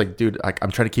impressed. Like, dude, like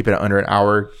I'm trying to keep it at under an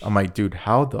hour. I'm like, dude,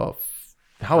 how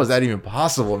is that even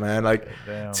possible, man? Like,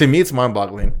 to me, it's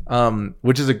mind-boggling.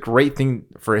 Which is a great thing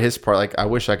for his part. Like, I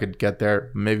wish I could get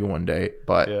there maybe one day,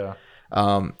 but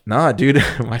nah, dude,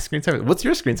 my screen time. What's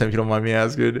your screen time? If you don't mind me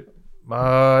asking.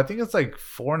 I think it's like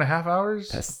 4.5 hours.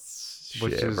 That's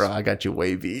shit, bro. I got you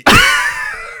way beat.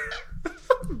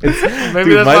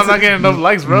 Maybe that's why I'm not getting enough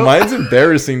likes, bro. Mine's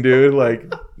embarrassing, dude.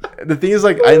 Like, The thing is,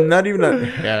 like, I'm not even.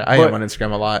 I am on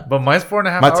Instagram a lot. But mine's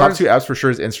 4.5 My hours. top 2 apps for sure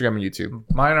is Instagram and YouTube.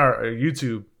 Mine are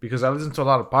YouTube because I listen to a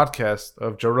lot of podcasts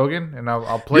of Joe Rogan, and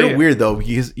I'll play. You're weird though,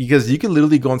 because you can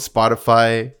literally go on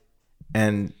Spotify,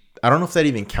 and I don't know if that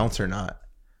even counts or not.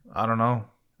 I don't know.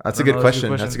 That's a good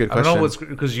question. That's a good question. I don't know what's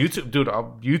because YouTube, dude.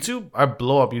 YouTube, I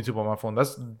blow up YouTube on my phone.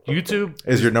 That's YouTube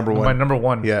is your number one. My number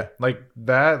one. Yeah, like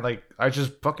that. Like I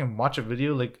just fucking watch a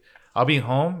video. Like I'll be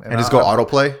home and just go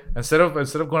autoplay instead of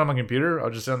going on my computer. I'll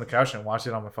just sit on the couch and watch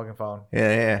it on my fucking phone.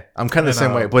 Yeah. I'm kind of the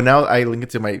same way, but now I link it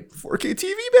to my 4K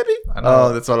TV, baby.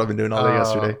 Oh, that's what I've been doing all day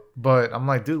yesterday. But I'm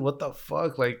like, dude, what the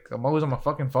fuck? Like, I'm always on my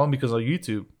fucking phone because of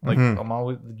YouTube. Like, I'm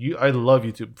always I love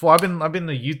YouTube. Well, I've been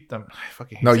the YouTube. I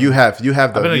fucking hate you have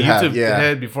though. I've been a YouTube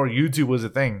head before YouTube was a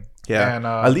thing. Yeah, and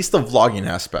at least the vlogging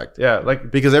aspect. Yeah,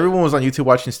 like because everyone was on YouTube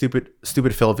watching stupid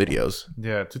fail videos.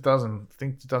 Yeah,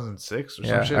 2006 or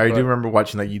some shit. I do remember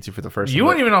watching like YouTube for the first time. You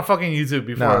weren't even on fucking YouTube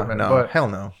before, man. No, hell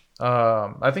no.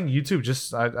 I think YouTube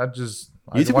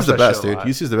YouTube is the best, dude.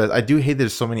 YouTube is the best. I do hate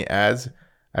there's so many ads.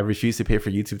 I refuse to pay for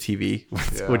YouTube TV,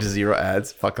 which is 0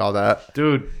 ads. Fuck all that,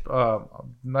 dude.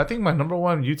 I think my number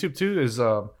one YouTube too is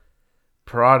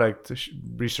product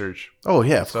research. Oh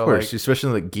yeah, of course. Like,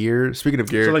 especially like gear. Speaking of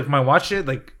gear, so like my watch shit,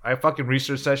 like I fucking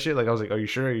researched that shit. Like I was like, "Are you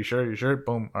sure? Are you sure? Are you sure?"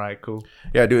 Boom. All right, cool.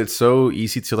 Yeah, dude. It's so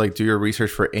easy to like do your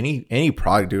research for any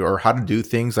product, dude, or how to do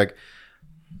things. Like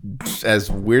as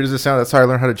weird as it sounds, that's how I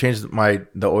learned how to change the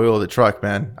oil of the truck,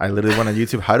 man. I literally went on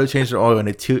YouTube how to change the oil, and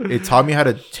it taught me how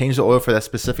to change the oil for that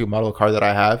specific model of car that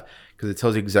I have. Because it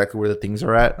tells you exactly where the things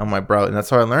are at. I'm like, bro, and that's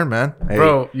how I learned, man. Hey.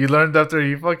 Bro, you learned after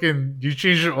you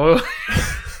changed your oil.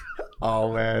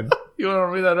 Oh man, you want to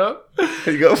read that up?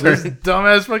 You go for this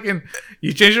dumbass fucking.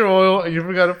 You changed your oil and you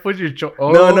forgot to put your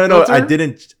oil. No, filter? I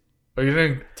didn't. Oh, you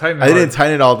didn't tighten it. I didn't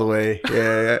tighten it all the way.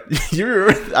 Yeah.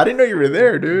 I didn't know you were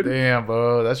there, dude. Damn,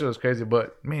 bro, that shit was crazy.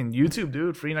 But man, YouTube,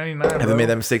 dude, free 99. I haven't made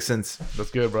that mistake since.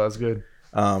 That's good, bro. That's good.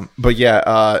 But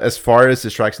yeah, as far as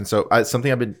distractions, so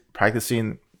something I've been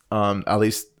practicing, at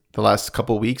least the last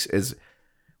couple of weeks is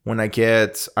when I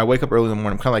wake up early in the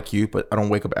morning. I'm kind of like you, but I don't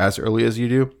wake up as early as you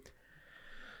do.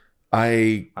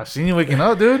 I've seen you waking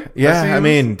up, dude. Yeah, I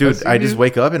mean, dude, I just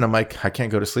wake up and I'm like, I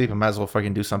can't go to sleep. I might as well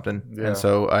fucking do something. Yeah. And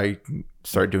so I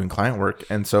started doing client work.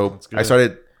 And so I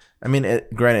started, I mean,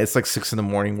 granted, it's like 6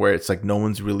 a.m. where it's like no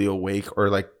one's really awake or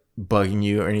like bugging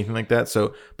you or anything like that.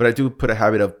 So, but I do put a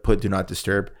habit of do not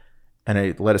disturb, and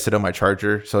I let it sit on my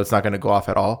charger so it's not going to go off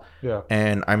at all. Yeah.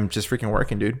 And I'm just freaking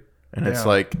working, dude. And it's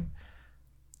like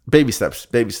baby steps.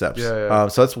 Yeah.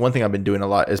 So that's one thing I've been doing a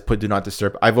lot is put do not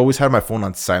disturb. I've always had my phone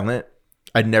on silent.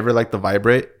 I never liked the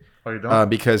vibrate. Oh, you don't?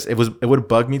 Because it would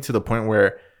bug me to the point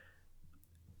where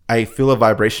I feel a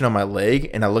vibration on my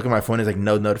leg and I look at my phone, it's like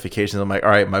no notifications. I'm like, all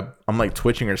right, I'm like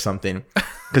twitching or something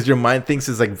because your mind thinks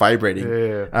it's like vibrating.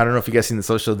 Yeah. I don't know if you guys seen The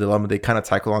Social Dilemma. They kind of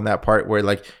tackle on that part where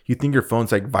like you think your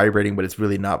phone's like vibrating, but it's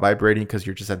really not vibrating because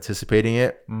you're just anticipating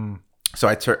it. So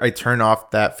I turn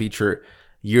off that feature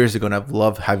years ago, and I've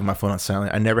loved having my phone on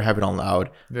silent. I never have it on loud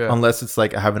unless it's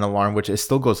like I have an alarm, which it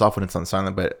still goes off when it's on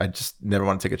silent, but I just never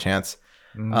want to take a chance.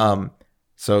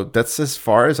 So that's as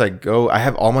far as I go. I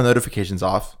have all my notifications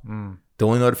off. The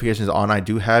only notifications on I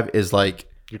do have is like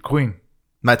your queen.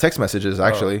 My text messages,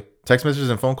 actually. Text messages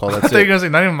and phone calls. That's I thought you were gonna say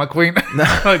not even my queen.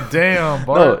 Like damn,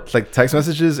 Bart. No, it's like text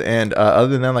messages, and other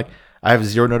than that, like I have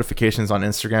 0 notifications on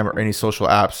Instagram or any social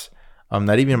apps.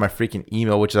 Not even in my freaking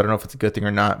email, which I don't know if it's a good thing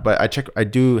or not, but I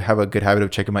do have a good habit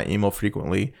of checking my email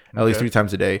frequently, at least 3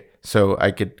 times a day, so I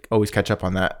could always catch up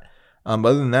on that.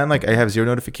 Other than that, like I have 0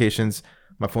 notifications.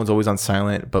 My phone's always on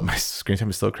silent, but my screen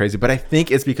time is still crazy. But I think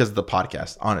it's because of the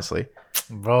podcast, honestly.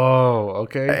 Bro,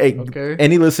 okay. Okay.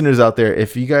 Any listeners out there,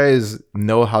 if you guys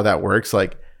know how that works,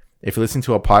 like if you listen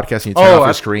to a podcast and you turn off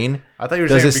your screen, I thought you were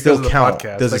saying because of the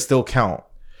podcast. Does it still count?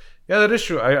 Yeah, that is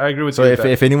true. I agree with you. So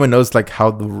if anyone knows like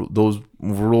how those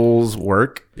rules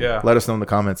work, let us know in the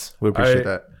comments. We appreciate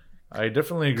that. I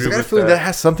definitely agree with that. I feel like that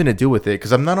has something to do with it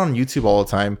because I'm not on YouTube all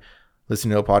the time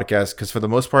listening to a podcast because for the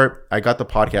most part, I got the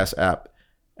podcast app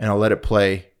and I'll let it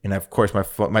play. And of course,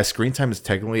 my screen time is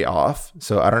technically off.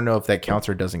 So I don't know if that counts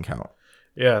or doesn't count.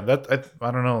 Yeah,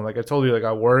 I don't know. Like I told you, like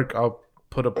I work, I'll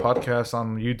put a podcast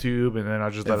on YouTube and then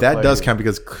I'll just let it play. That does count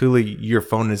because clearly your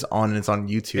phone is on and it's on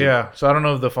YouTube. Yeah. So I don't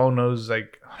know if the phone knows,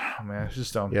 like, oh man, it's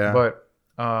just dumb. Yeah. But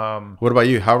what about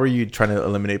you? How are you trying to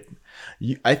eliminate?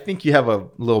 I think you have a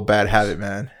little bad habit,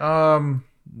 man.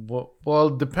 Well,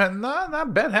 depend.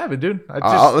 Not bad habit, dude.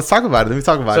 Let's talk about it. Let me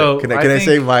talk about it. Can I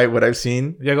say what I've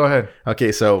seen? Yeah, go ahead.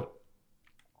 Okay, so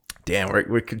damn,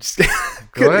 we could just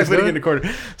Go ahead, Putting dude. in the corner.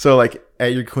 So like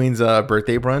at your queen's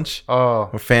birthday brunch, Oh,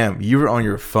 fam, you were on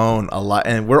your phone a lot,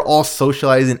 and we're all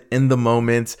socializing in the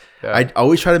moment. yeah. I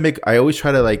always try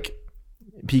to like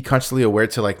be consciously aware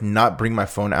to like not bring my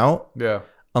phone out Yeah.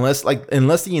 unless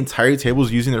the entire table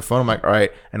is using their phone. I'm like, all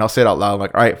right, and I'll say it out loud. I'm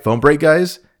like, all right, phone break,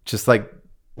 guys. Just like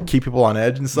keep people on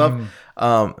edge and stuff.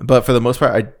 But for the most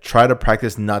part, I try to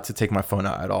practice not to take my phone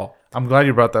out at all. I'm glad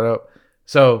you brought that up.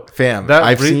 So Fam,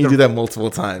 I've seen you do that multiple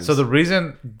times. So the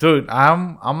reason, dude,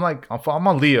 I'm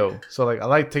a Leo. So like I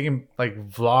like taking like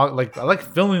vlog, like I like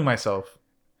filming myself.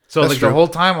 So That's like true. the whole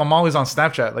time I'm always on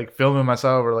Snapchat, like filming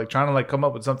myself or like trying to like come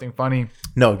up with something funny.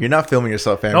 No, you're not filming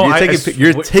yourself, fam. No,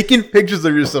 You're taking pictures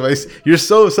of yourself. You're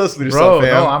so obsessed with yourself, Bro,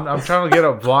 fam. no, I'm trying to get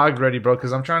a vlog ready, bro,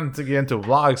 because I'm trying to get into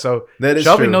vlogs. So That is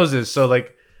Shelby true. knows this. So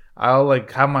like I'll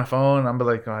like have my phone. I'm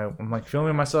like, all right, I'm like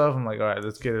filming myself. I'm like, all right,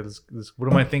 let's get it.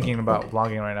 What am I thinking about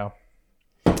vlogging right now?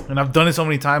 And I've done it so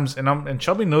many times, and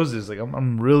Shelby knows this. Like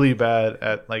I'm really bad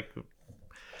at like.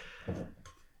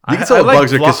 You can tell it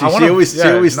bugs her because she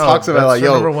always talks about like, that's her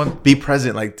yo, number one- be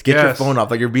present, like get your Yes. phone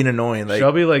off, like you're being annoying. Like,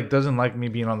 Shelby like doesn't like me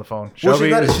being on the phone. well,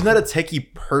 Shelby she's not a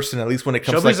techie person, at least when it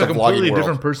comes Shelby's to a like the completely vlogging world.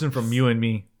 different person from you and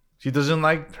me. She doesn't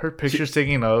like her pictures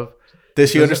taken of.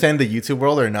 Does she doesn't- understand the YouTube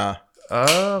world or nah?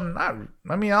 Not.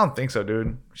 I mean, I don't think so,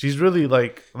 dude. She's really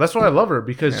like. That's why I love her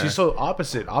because she's so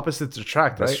opposite. Opposites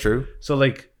attract. Right? That's true. So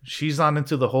like, she's not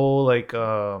into the whole like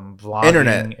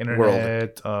vlogging,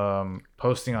 Internet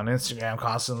posting on Instagram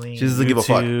constantly. She doesn't give a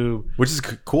fuck. YouTube. Which is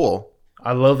cool.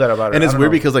 I love that about her. And it's I don't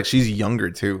weird know. because like she's younger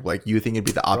too. Like you think it'd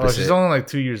be the Oh, opposite. she's only like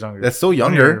 2 years younger. That's still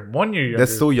younger. 1 year younger.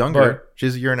 That's still younger.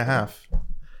 She's a year and a half.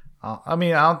 But, I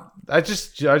mean,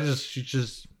 she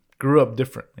just grew up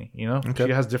differently. You know, Okay.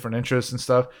 she has different interests and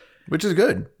stuff. Which is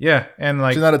good. Yeah, and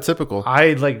like She's not a typical.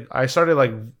 I'm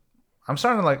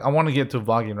starting to like I want to get to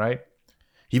vlogging, right?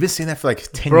 You've been saying that for like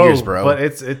 10 years, bro. But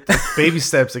it's baby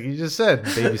steps, like you just said,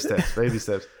 baby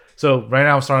steps. So right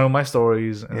now I'm starting with my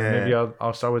stories, and then maybe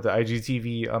I'll start with the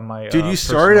IGTV on my. Dude, you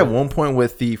started at one point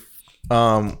with the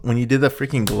when you did the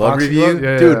freaking glove Boxing review. glove?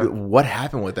 Yeah, dude, yeah. What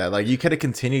happened with that? Like you could have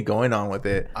continued going on with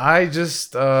it. I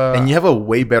just And you have a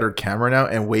way better camera now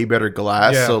and way better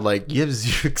glass. Yeah. So like you have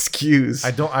zero excuse.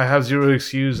 I have zero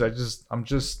excuse. I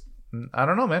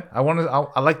don't know, man.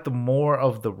 I like the more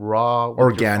of the raw with your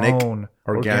Organic. phone.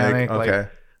 Organic. Like, Okay.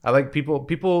 I like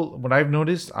people. What I've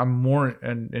noticed, I'm more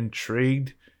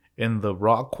intrigued in the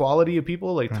raw quality of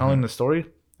people, like telling the story.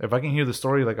 If I can hear the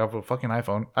story, like off a fucking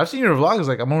iPhone, I've seen your vlogs.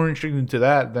 Like I'm more intrigued into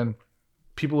that than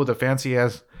people with a fancy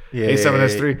ass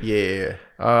A7S3.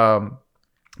 Yeah.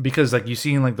 Because like you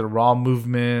seeing like the raw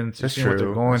movements, you're That's seeing what they're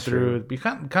true. going That's through.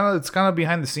 It's kind of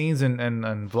behind the scenes and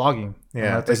vlogging.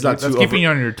 Yeah. And It's not that's too keeping you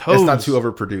on your toes. It's not too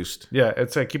overproduced. Yeah,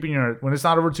 it's like keeping your when it's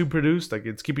not over too produced, like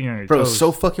it's keeping you on your Bro, toes. it's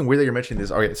so fucking weird that you're mentioning this.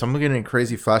 Okay, so I'm getting a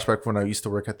crazy flashback when I used to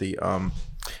work at the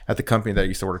company that I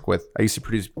used to work with. I used to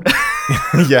produce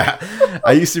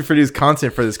I used to produce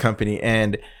content for this company,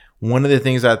 and one of the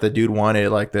things that the dude wanted,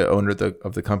 like the owner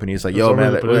of the company, is like, yo,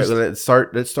 man, let's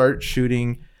start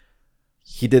shooting.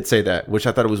 He did say that, which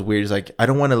I thought it was weird. He's like, I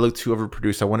don't want to look too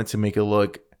overproduced. I wanted to make it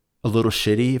look a little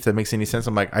shitty, if that makes any sense.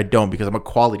 I'm like, I don't, because I'm a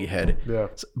quality head. Yeah.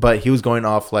 But he was going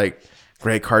off like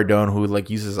Greg Cardone, who like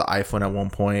uses an iPhone at one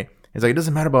point. He's like, it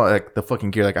doesn't matter about like the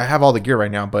fucking gear. Like I have all the gear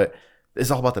right now, but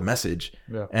it's all about the message.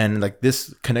 Yeah. And like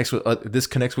this connects with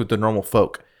the normal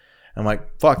folk. I'm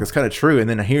like, fuck, that's kind of true. And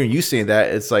then hearing you say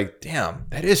that, it's like, damn,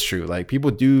 that is true. Like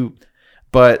people do,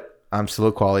 but I'm still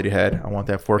a quality head. I want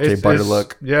that 4K butter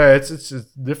look. Yeah, it's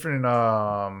different.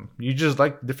 You just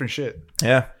like different shit.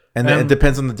 Yeah. And then it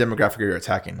depends on the demographic you're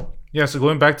attacking. Yeah. So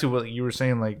going back to what you were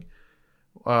saying, like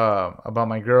about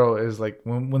my girl, is like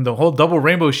when the whole double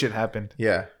rainbow shit happened.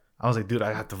 Yeah. I was like, dude,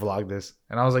 I have to vlog this.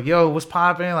 And I was like, yo, what's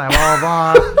popping? Like, blah,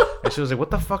 blah, blah. And she was like, what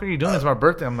the fuck are you doing? It's my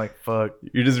birthday. I'm like, fuck.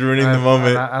 You're just ruining the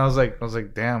moment. And I was like,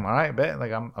 damn, all right, bet.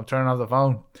 Like, I'm turning off the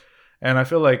phone. And I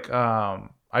feel like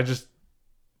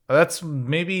that's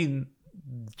maybe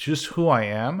just who I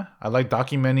am. I like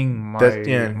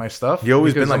documenting my stuff. You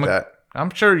always been like that. I'm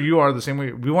sure you are the same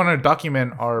way. We want to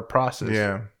document our process.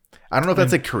 Yeah. I don't know if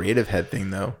that's a creative head thing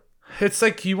though. It's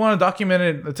like you want to document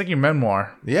it. It's like your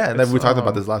memoir. Yeah, we talked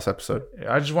about this last episode.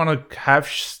 I just want to have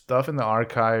stuff in the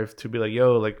archive to be like,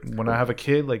 yo, like when I have a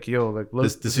kid, like, yo, like look,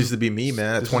 this used to be me,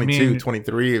 man. At this is 22, me.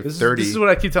 23, this 30. This is what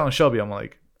I keep telling Shelby. I'm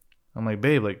like,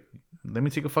 babe, like, let me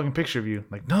take a fucking picture of you.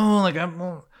 Like, no, like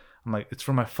I'm like, it's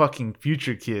for my fucking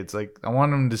future kids. Like, I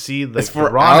want them to see like it's for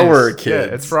the rawness. our kids.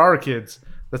 Yeah, it's for our kids.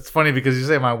 That's funny because you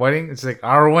say my wedding. It's like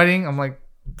our wedding. I'm like,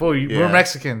 boy, we're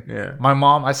Mexican. Yeah. My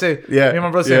mom. I say, Yeah. me and my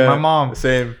brother say my mom.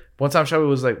 Same. One time, Shelby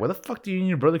was like, "Why the fuck do you and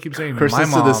your brother keep saying Kristen my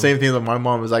said mom?" the same thing that my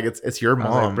mom was like, "It's your I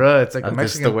was mom, like, bro. It's like a That's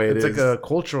Mexican. the way it it's is. like a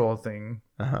cultural thing.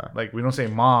 Uh-huh. Like we don't say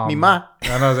mom. Mi ma.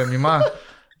 And I was like, mi ma.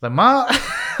 Like ma,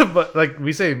 but like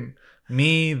we say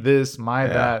me, this, my,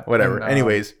 that, whatever. And,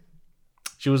 Anyways,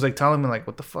 she was like telling me like,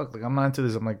 what the fuck? Like I'm not into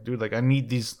this. I'm like, dude, like I need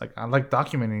these. Like I like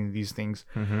documenting these things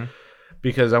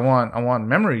because I want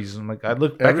memories. I'm like, I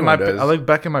look back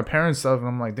in my parents' stuff, and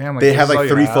I'm like, damn, like they have like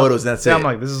 3 photos. And that's it. I'm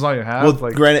like, this is all you have. Well,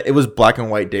 like, granted, it was black and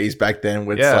white days back then.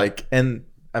 With like, and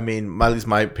I mean, at least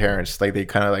my parents, like they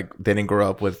kind of like they didn't grow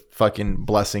up with fucking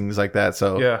blessings like that.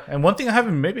 So yeah. And one thing I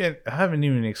haven't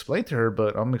even explained to her,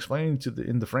 but I'm explaining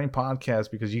in the Frame podcast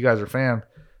because you guys are fam.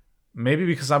 Maybe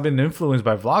because I've been influenced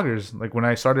by vloggers. Like when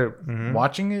I started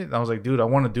watching it, I was like, dude, I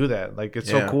want to do that. Like it's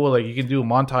so cool. Like you can do a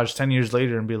montage 10 years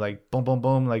later and be like, boom, boom,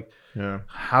 boom. Like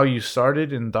how you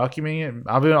started and documenting it.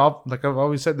 Like I've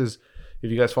always said this.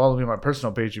 If you guys follow me on my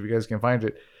personal page, if you guys can find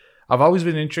it, I've always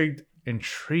been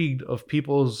intrigued of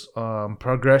people's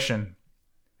progression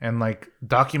and like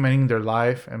documenting their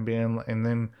life and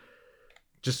then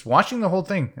just watching the whole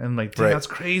thing and like, dude, that's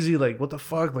crazy. Like what the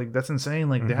fuck? Like that's insane.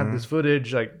 Like they have this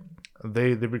footage. Like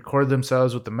they record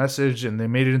themselves with the message and they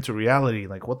made it into reality.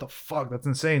 Like what the fuck? That's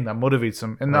insane. That motivates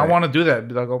them. And I want to do that.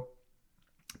 I go,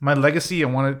 my legacy,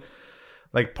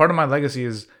 like part of my legacy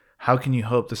is how can you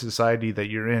help the society that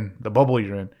you're in, the bubble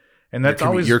you're in. And that's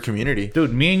always your community.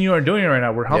 Dude, me and you are doing it right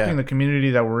now. We're helping the community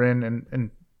that we're in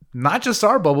and not just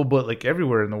our bubble, but like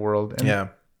everywhere in the world. And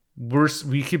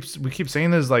we keep saying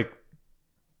this, like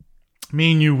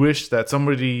me and you wish that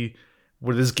somebody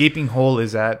where this gaping hole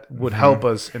is at would help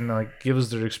us and like give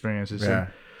us their experiences. Yeah.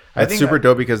 That's super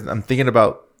dope because I'm thinking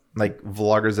about like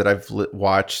vloggers that I've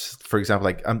watched, for example,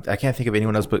 like I can't think of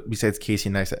anyone else but besides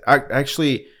Casey Neistat.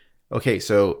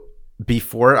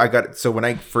 So when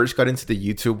I first got into the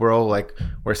YouTube world, like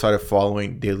where I started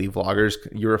following daily vloggers,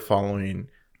 you were following,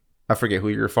 I forget who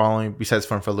you were following besides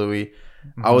Fun for Louie.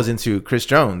 I was into Chris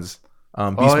Jones,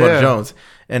 Beast Mode Jones,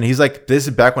 and he's like, this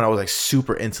is back when I was like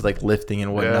super into like lifting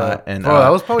and whatnot. And that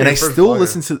was probably and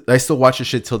I still watch this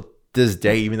shit till this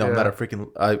day, even though I'm not a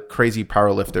freaking crazy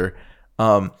power lifter.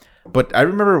 But I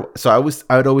remember, so I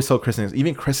would always tell Kristen,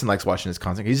 even Kristen likes watching his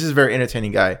content. He's just a very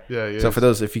entertaining guy. Yeah. So for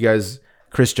those, if you guys.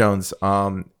 Chris Jones,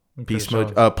 Beast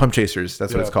Mode, Pump Chasers.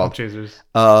 That's what it's called. Pump Chasers.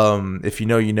 If you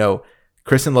know, you know.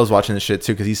 Kristen loves watching this shit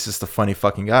too because he's just a funny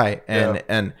fucking guy.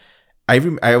 And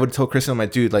I would tell Kristen, I'm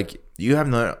like, dude, like you have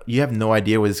no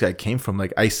idea where this guy came from.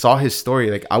 Like I saw his story.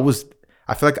 Like I feel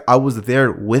like I was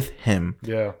there with him.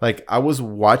 Yeah. Like I was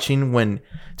watching when,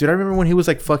 dude, I remember when he was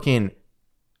like fucking.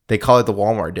 They call it the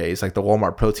Walmart days, like the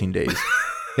Walmart protein days.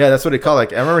 Yeah, that's what they call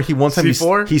it. Like, I remember one time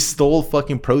he stole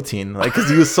fucking protein, like, because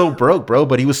he was so broke, bro.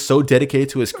 But he was so dedicated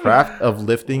to his craft of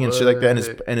lifting and shit like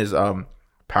that, and his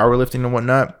powerlifting and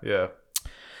whatnot. Yeah.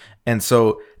 And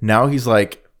so now he's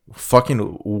like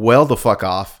fucking well the fuck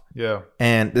off. Yeah.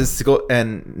 And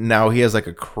now he has like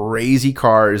a crazy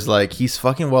car. Is like he's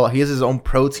fucking well. He has his own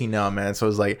protein now, man. So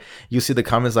it's like you see the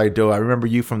comments like, "Dude, I remember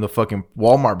you from the fucking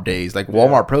Walmart days, like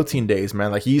Walmart protein days,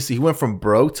 man." Like he went from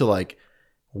broke to like.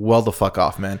 Well the fuck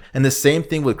off, man. And the same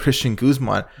thing with Christian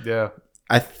Guzman. Yeah.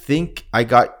 I think I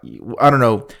don't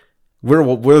know.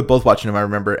 We're both watching him, I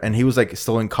remember. And he was like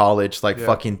still in college, like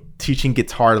fucking teaching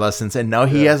guitar lessons. And now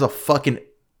he has a fucking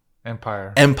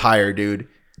empire, dude.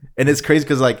 And it's crazy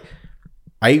because like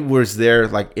I was there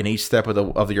like in each step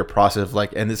of your process,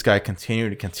 like, and this guy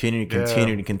continued.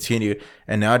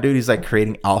 And now, dude, he's like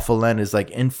creating Alpha Land is like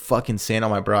in fucking sand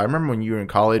on my bro. I remember when you were in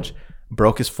college,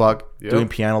 broke as fuck, doing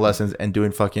piano lessons and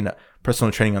doing fucking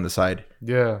personal training on the side.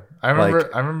 Yeah, I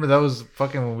remember that was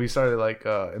fucking when we started like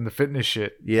in the fitness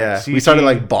shit. Yeah, like we started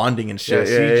like bonding and shit.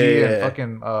 Yeah, CG and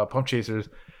fucking Pump Chasers.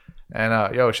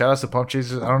 And yo, shout outs to Pump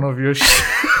Chasers. I don't know if your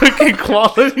fucking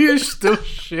quality is still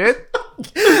shit.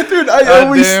 Dude, I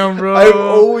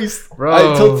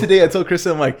told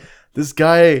Kristen, I'm like, this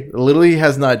guy literally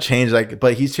has not changed, like,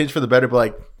 but he's changed for the better, but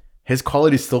like his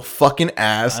quality is still fucking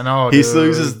ass. I know. He still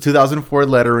uses 2004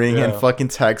 lettering and fucking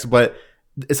text, but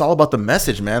it's all about the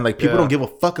message, man. Like people don't give a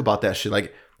fuck about that shit.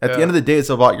 Like at the end of the day, it's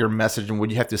about your message and what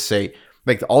you have to say.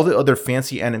 Like all the other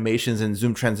fancy animations and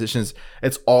zoom transitions,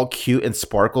 it's all cute and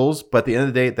sparkles, but at the end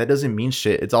of the day, that doesn't mean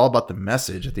shit. It's all about the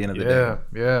message at the end of the day.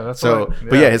 Yeah, that's so.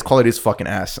 But yeah, his quality is fucking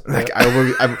ass. Like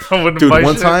dude,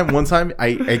 one time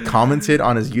I commented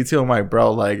on his YouTube, I'm like,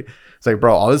 bro, like. It's like,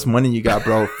 bro, all this money you got,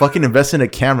 bro, fucking invest in a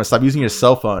camera. Stop using your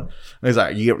cell phone. And he's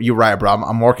like, you're right, bro.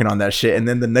 I'm working on that shit. And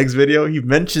then the next video, he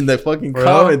mentioned that fucking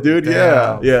comment, dude.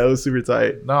 Damn. Yeah, it was super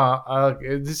tight. Nah,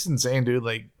 it's just insane, dude.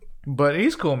 Like, but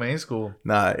he's cool, man. He's cool.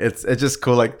 Nah, it's just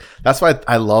cool. Like, that's why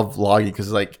I love vlogging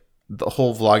because like the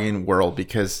whole vlogging world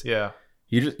because Yeah.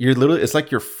 you're literally, it's like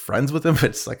you're friends with them, but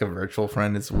it's like a virtual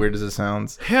friend. It's weird as it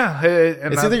sounds. Yeah.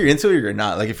 And It's either you're into it or you're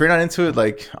not. Like if you're not into it,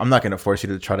 like I'm not gonna force you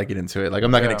to try to get into it. Like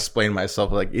I'm not gonna explain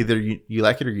myself. Like either you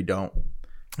like it or you don't.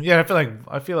 yeah, I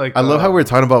feel like I love how we're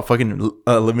talking about fucking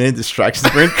limited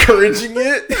distractions. We're encouraging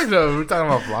it. no, we're talking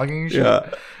about vlogging and shit.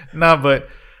 Yeah.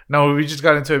 No, we just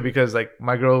got into it because like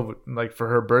my girl, like for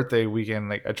her birthday weekend,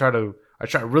 like I try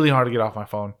really hard to get off my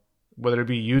phone, whether it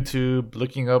be YouTube,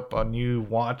 looking up a new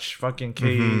watch fucking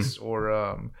case,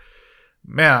 or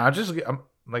man, I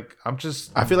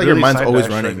feel like your mind's always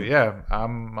running. Yeah,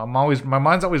 my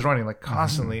mind's always running like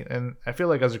constantly, and I feel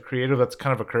like as a creative, that's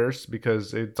kind of a curse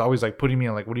because it's always like putting me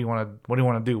in like, what do you want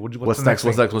to do? What's next?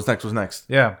 thing? What's next?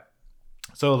 Yeah,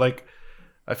 so like.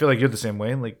 I feel like you're the same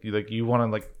way. Like you want to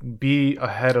like be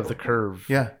ahead of the curve.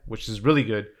 Yeah, which is really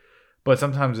good. But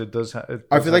sometimes it does.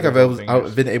 I feel like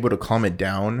I've been able to calm it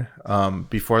down.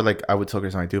 Before, like I would tell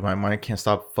Chris, like, dude, my mind can't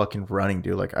stop fucking running,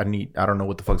 dude. Like I don't know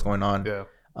what the fuck's going on.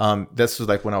 Yeah. This was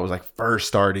like when I was like first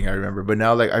starting. I remember, but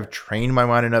now like I've trained my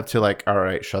mind enough to like, all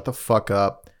right, shut the fuck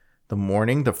up.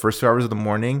 The first 2 hours of the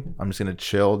morning, I'm just gonna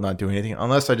chill, not do anything,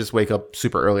 unless I just wake up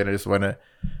super early and I just want to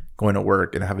go into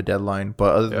work and have a deadline.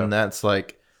 But other than that, it's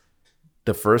like.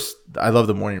 I love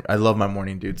the morning. I love my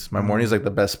morning, dudes. My morning is like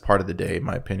the best part of the day, in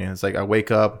my opinion. It's like I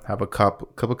wake up, have a cup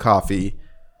of coffee,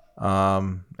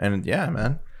 and yeah,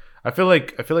 man. I feel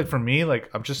like for me, like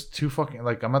I'm just too fucking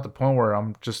like I'm at the point where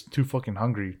I'm just too fucking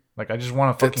hungry. Like I just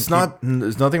want to fucking.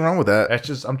 There's nothing wrong with that.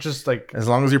 I'm just like as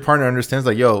long as your partner understands,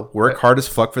 like, yo, work hard as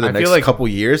fuck for the next couple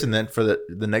years, and then for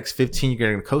the next 15,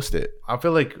 you're gonna coast it. I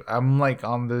feel like I'm like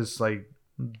on this like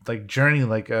journey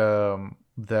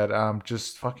that I'm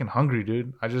just fucking hungry,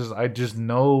 dude. I just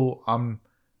know I'm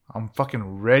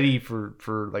fucking ready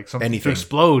for like something to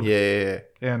explode. Yeah.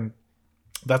 And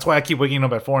that's why I keep waking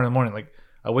up at 4 a.m. Like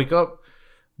I wake up,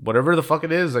 whatever the fuck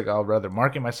it is, like I'll rather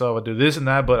market myself, I'll do this and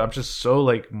that, but I'm just so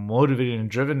like motivated and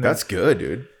driven. That's good,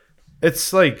 dude.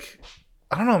 It's like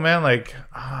I don't know, man. Like,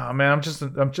 man,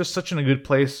 I'm just such in a good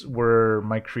place where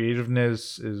my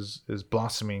creativeness is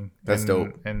blossoming. That's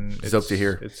dope. And it's dope to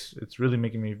hear. It's really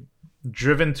making me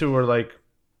driven to where like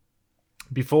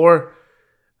before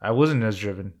I wasn't as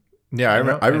driven. Yeah,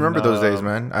 I remember those days,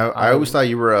 man. I always thought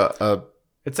you were a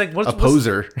it's like a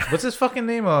poser. What's his fucking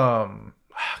name? God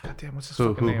damn, what's his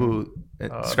fucking name?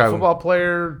 Football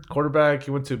player, quarterback.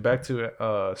 He went back to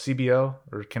CBL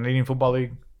or Canadian Football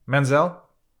League. Manziel.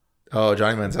 Oh,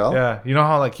 Johnny Manziel. Yeah, you know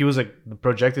how like he was like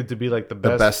projected to be like the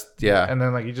best. The best, yeah. And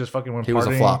then like he just fucking went. He was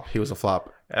a flop. He was a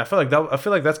flop. I feel like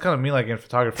that's kind of me, like in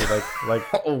photography, like.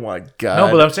 Oh my god.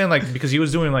 No, but I'm saying like because he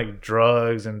was doing like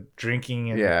drugs and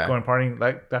drinking and going partying.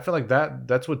 Like I feel like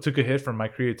that's what took a hit from my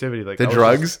creativity. Like the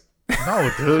drugs.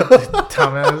 No, dude,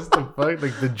 dumbass. The fuck,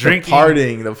 like the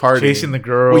drinking, the partying, chasing the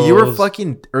girls. Well, you were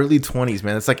fucking early 20s,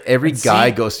 man. It's like every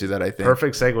guy goes through that. I think.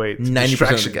 Perfect segue.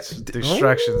 90%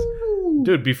 distractions.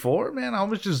 Dude, before, man, I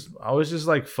was just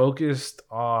like focused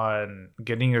on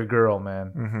getting a girl,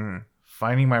 man. Mm-hmm.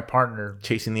 Finding my partner,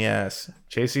 chasing the ass,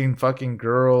 chasing fucking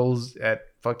girls at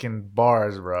fucking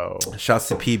bars, bro. Shouts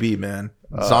to PB, man.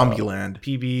 Zombieland.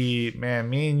 PB, man.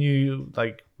 Me and you,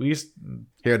 like we used.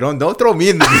 Here, don't throw me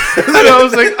in the. I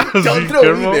was like, don't throw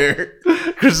careful. Me there.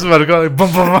 Chris is about to go like,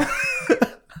 bum, bum, bum.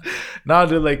 Nah,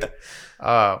 dude, like,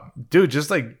 dude, just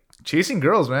like. Chasing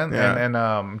girls, man,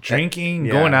 and drinking,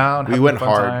 going out. We went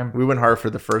hard. Time. We went hard for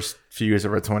the first few years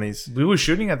of our 20s. We were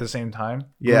shooting at the same time.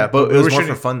 Yeah, but it was more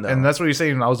for fun though. And that's what you're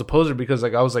saying. I was a poser because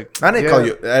like I was like, I didn't call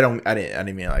you. I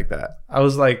didn't mean it like that. I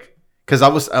was like, because I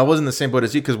was in the same boat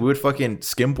as you. Because we would fucking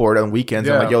skimboard on weekends.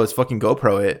 Yeah. I'm like, yo, let's fucking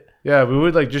GoPro it. Yeah, we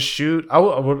would like just shoot.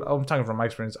 I'm talking from my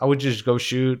experience. I would just go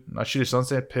shoot. I shoot a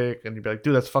sunset pic, and you'd be like,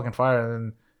 dude, that's fucking fire. And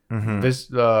then. Mm-hmm. This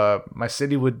my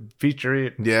city would feature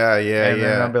it. Yeah. And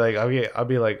then I'll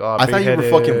be like, oh, I thought you were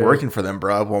fucking working for them,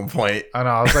 bro. At one point, I know.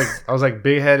 I was like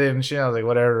big headed and shit. I was like,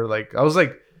 whatever. Like I was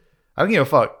like, I don't give a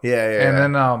fuck. Yeah. And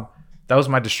then that was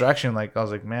my distraction. Like I was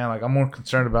like, man, like I'm more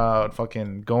concerned about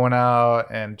fucking going out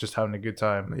and just having a good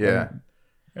time. Yeah.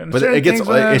 And but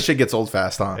it shit gets old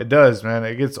fast, huh? It does, man.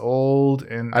 It gets old,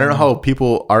 and I don't know how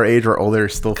people our age or older are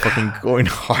still fucking going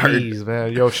hard. Jeez,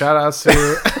 man. Yo, shout out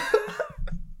to.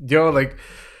 Yo, like,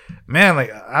 man,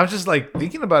 like, I was just, like,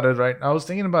 thinking about it, right? I was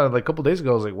thinking about it, like, a couple days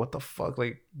ago. I was like, what the fuck?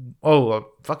 Like,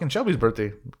 fucking Shelby's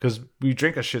birthday. Because we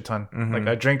drank a shit ton. Mm-hmm.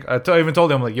 Like, I even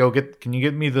told him, like, yo, can you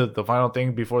get me the final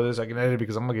thing before this? I can edit it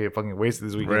because I'm going to get fucking wasted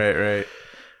this weekend. Right.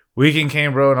 Weekend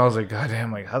came, bro, and I was like, God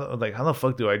damn, like, how the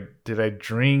fuck did I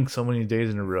drink so many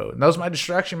days in a row? And that was my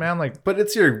distraction, man. Like, but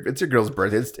it's your girl's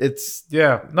birthday. It's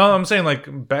yeah. No, I'm saying, like,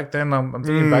 back then, I'm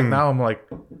thinking back now, I'm like,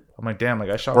 I'm like, damn, like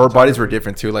I shot. Our bodies were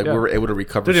different too. Like we were able to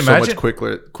recover Dude, so much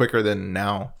quicker than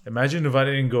now. Imagine if I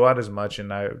didn't go out as much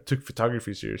and I took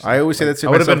photography seriously. I always say that to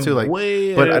I myself too. Like,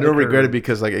 way but I don't regret it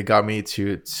because like it got me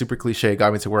to super cliche. It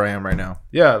got me to where I am right now.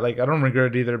 Yeah, like I don't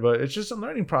regret it either. But it's just a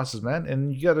learning process, man,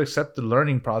 and you gotta accept the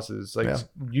learning process. Like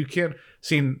you can't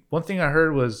see. One thing I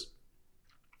heard was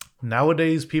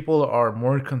nowadays people are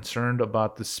more concerned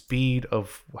about the speed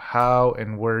of how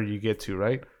and where you get to,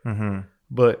 right? Mm-hmm.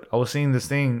 But I was seeing this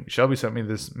thing. Shelby sent me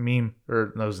this meme,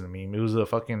 or no, it wasn't a meme. It was a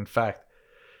fucking fact.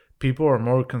 People are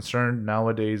more concerned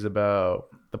nowadays about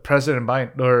the president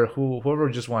Biden or whoever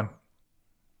just won,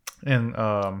 and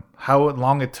how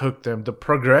long it took them. The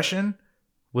progression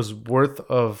was worth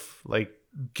of like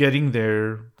getting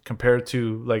there compared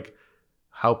to like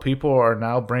how people are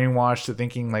now brainwashed to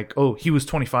thinking like, oh, he was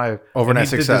 25. Overnight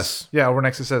success. Yeah,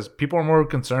 overnight success. People are more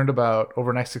concerned about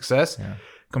overnight success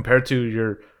compared to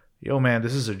your. Yo, man,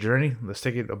 this is a journey. Let's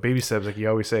take it a baby steps, like you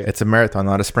always say. It's a marathon,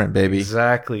 not a sprint, baby.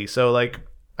 Exactly. So, like,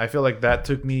 I feel like that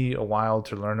took me a while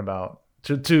to learn about,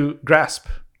 to grasp.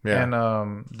 Yeah.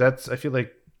 And that's, I feel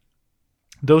like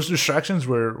those distractions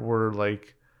were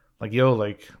like, yo,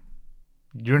 like,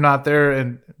 you're not there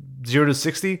in 0 to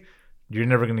 60, you're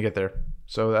never gonna get there.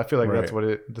 So I feel like that's what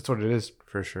it is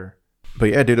for sure.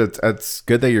 But yeah, dude, it's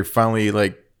good that you're finally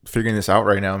like figuring this out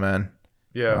right now, man.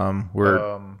 Yeah.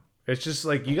 It's just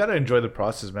like you gotta enjoy the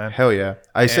process, man. Hell yeah.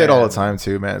 I say it all the time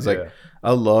too, man. It's like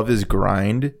I love this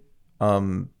grind.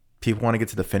 People want to get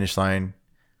to the finish line,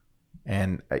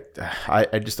 and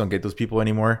I just don't get those people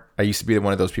anymore. I used to be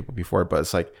one of those people before, but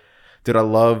it's like, dude, I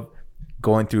love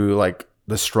going through like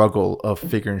the struggle of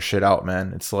figuring shit out,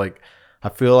 man. It's like I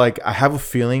feel like I have a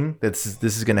feeling that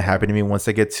this is gonna happen to me once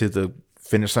I get to the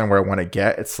finish line where I want to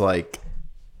get. It's like,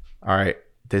 all right,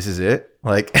 this is it.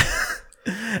 Like.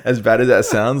 As bad as that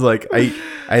sounds, like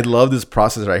I love this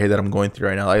process right here that I'm going through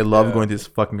right now. I love going through this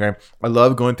fucking grind. I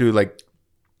love going through like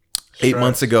 8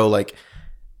 months ago. Like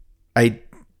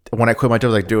when I quit my job,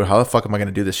 I was like, dude, how the fuck am I gonna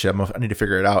do this shit? I need to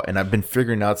figure it out. And I've been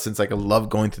figuring out since. Like I love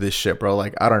going through this shit, bro.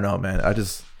 Like I don't know, man. I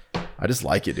just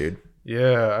like it, dude.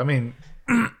 Yeah, I mean,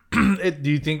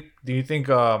 do you think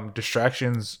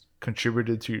distractions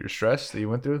contributed to your stress that you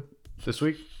went through this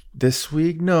week? This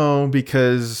week, no,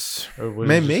 because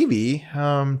maybe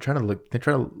I'm trying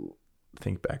to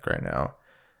think back right now.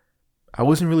 I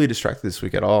wasn't really distracted this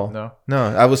week at all. No,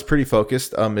 I was pretty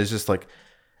focused. It's just like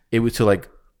it was to like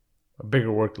a bigger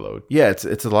workload. Yeah, it's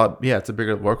a lot. Yeah, it's a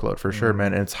bigger workload for sure,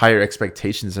 man. And it's higher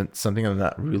expectations and something I'm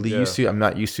not really used to. I'm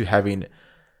not used to having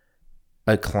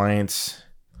a client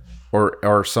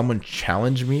or someone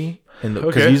challenge me,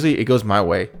 because usually it goes my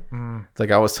way. It's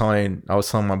like I was telling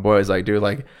my boys, like, dude,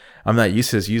 like I'm not used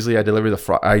to this. Usually I deliver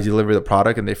the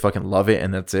product and they fucking love it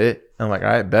and that's it. And I'm like,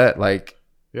 I bet, like,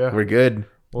 we're good.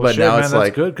 Well, but now it's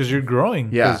like good because you're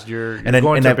growing. Yeah, you're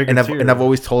going to a bigger tier. And I've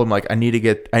always told him like I need to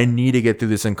get through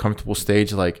this uncomfortable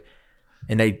stage. Like,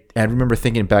 and I remember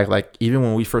thinking back, like even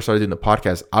when we first started doing the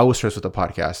podcast, I was stressed with the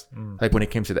podcast. Like when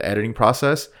it came to the editing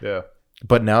process. Yeah.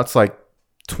 But now it's like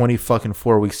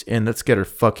 24 weeks in. Let's get her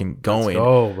fucking going. Let's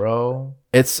go, bro.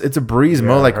 It's a breeze,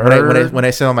 Mo. Like when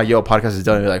I said, "Oh, my podcast is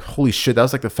done," you're like, "Holy shit, that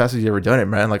was like the fastest you ever done it,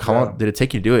 man!" Like how long did it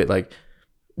take you to do it? Like,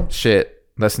 shit.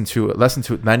 Less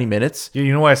than 90 minutes. Yeah,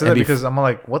 you know why I said that? Because I'm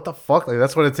like, what the fuck? Like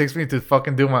that's what it takes me to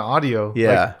fucking do my audio.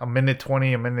 Yeah. Like a minute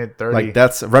 20, a minute 30. Like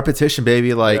that's repetition,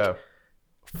 baby. Like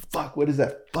fuck, what is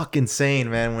that fucking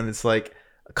saying, man? When it's like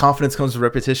confidence comes with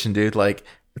repetition, dude. Like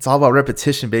it's all about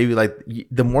repetition, baby. Like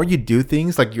the more you do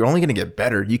things, like you're only gonna get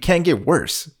better. You can't get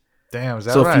worse. Damn, is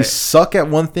that so right? If you suck at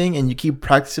one thing and you keep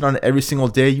practicing on it every single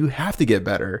day, you have to get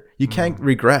better. You can't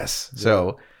regress. Yeah.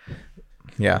 So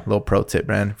yeah, little pro tip,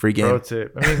 man. Free game. Pro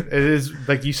tip. I mean, it is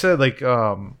like you said, like,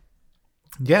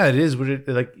 yeah, it is. But it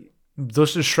like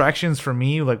those distractions for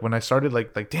me, like when I started,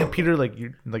 like, damn, Peter, like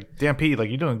you, like, damn, Pete, like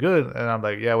you're doing good, and I'm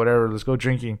like, yeah, whatever, let's go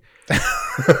drinking.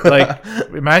 Like,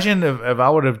 imagine if I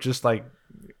would have just like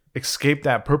escaped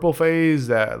that purple phase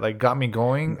that like got me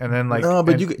going, and then like no,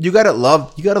 but you gotta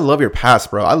love your past,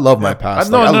 bro. I love my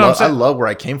past. I love where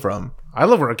I came from. I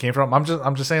love where I came from. I'm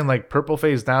just saying like purple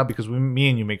phase now because me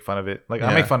and you make fun of it. Like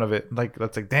I make fun of it. Like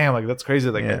that's like damn, like that's crazy.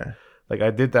 Like like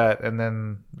I did that and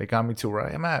then they got me to where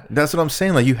I am at. That's what I'm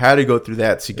saying. Like you had to go through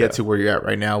that to get to where you're at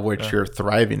right now, which you're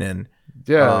thriving in.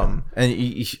 Yeah.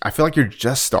 And I feel like you're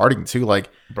just starting to like,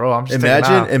 bro. I'm just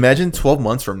imagine 12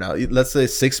 months from now. Let's say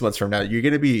 6 months from now, you're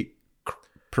gonna be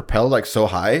propelled like so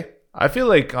high. I feel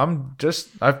like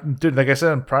dude, like I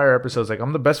said in prior episodes, like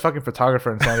I'm the best fucking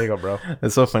photographer in San Diego, bro.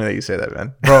 It's so funny that you say that,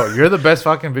 man. Bro, you're the best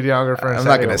fucking videographer in San Diego. I'm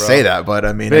not going to say that, but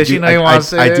I mean,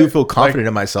 Bitch, I do feel confident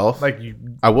in myself. Like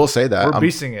I will say that. We're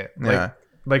beasting it. Like,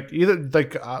 Like either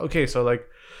like okay, so like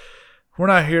we're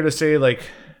not here to say like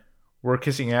we're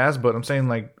kissing ass, but I'm saying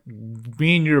like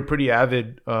me and you are pretty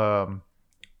avid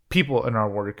people in our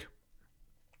work,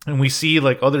 and we see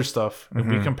like other stuff, and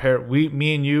we compare.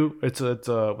 Me and you, it's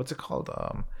what's it called?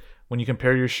 When you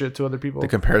compare your shit to other people, The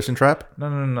comparison trap. no,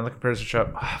 the comparison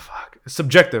trap. Fuck, it's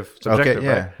subjective. Okay, yeah,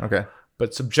 right? okay.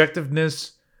 But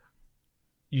subjectiveness,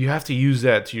 you have to use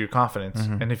that to your confidence,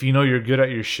 and if you know you're good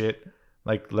at your shit.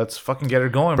 Like, let's fucking get her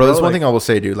going, bro. That's one like, thing I will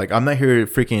say, dude. Like, I'm not here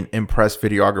to freaking impress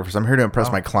videographers. I'm here to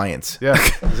impress my clients. Yeah,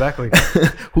 exactly.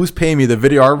 Who's paying me? The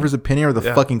videographer's opinion or the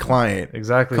fucking client?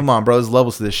 Exactly. Come on, bro. There's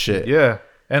levels to this shit. Yeah,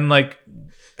 and like,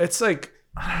 it's like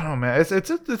I don't know, man.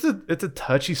 It's a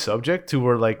touchy subject to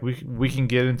where like we can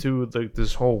get into like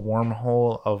this whole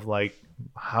wormhole of like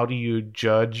how do you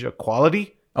judge a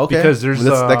quality? Okay, because there's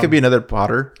that could be another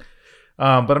Potter.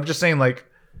 But I'm just saying like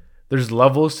there's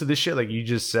levels to this shit, like you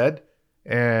just said.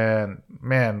 And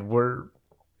man,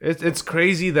 it's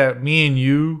crazy that me and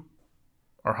you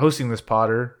are hosting this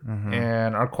Potter,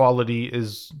 and our quality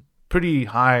is pretty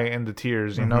high in the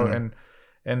tiers, you know, and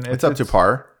It's up to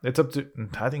par. It's up to,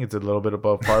 I think it's a little bit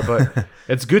above par, but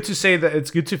it's good to say that it's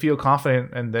good to feel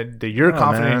confident and that you're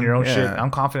confident in your own shit.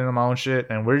 I'm confident in my own shit,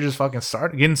 and we're just fucking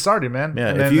getting started, man. Yeah,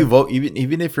 and if you evoke,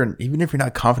 even if you're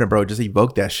not confident, bro, just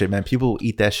evoke that shit, man. People will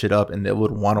eat that shit up, and they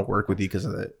would want to work with you because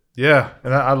of it. Yeah,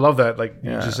 and I love that. Like you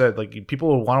just said, like people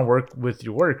will want to work with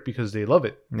your work because they love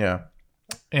it. Yeah,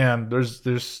 and there's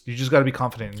you just got to be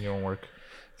confident in your own work.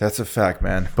 That's a fact,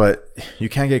 man. But you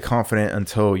can't get confident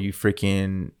until you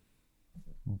freaking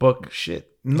book shit.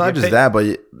 Not just that,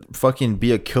 but fucking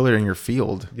be a killer in your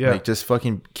field. Yeah, like just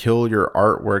fucking kill your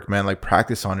artwork, man. Like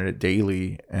practice on it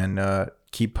daily and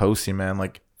keep posting, man.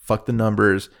 Like fuck the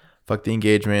numbers. Fuck the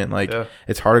engagement. Like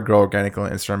it's hard to grow organically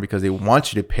on Instagram because they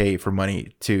want you to pay for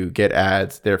money to get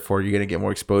ads. Therefore, you're gonna get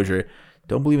more exposure.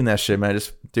 Don't believe in that shit, man.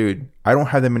 Just dude, I don't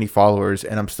have that many followers,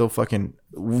 and I'm still fucking.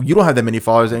 You don't have that many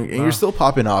followers, and you're still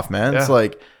popping off, man. It's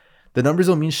like the numbers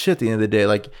don't mean shit at the end of the day.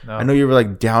 Like I know you were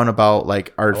like down about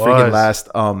like our freaking last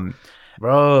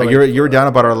bro. Like, you were down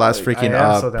about our last freaking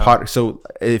pod. So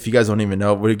if you guys don't even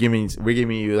know, we're giving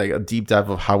you like a deep dive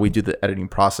of how we do the editing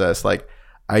process. Like.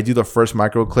 I do the first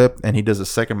micro clip and he does the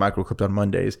second micro clip on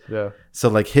Mondays. Yeah. So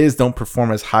like his don't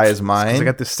perform as high as mine. I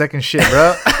got the second shit,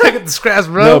 bro. I got the scratch,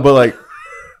 bro. No, but like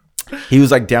he was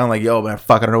like down like, yo, man,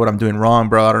 fuck, I don't know what I'm doing wrong,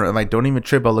 bro. I don't know. I'm like, don't even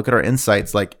trip. I'll look at our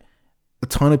insights. Like a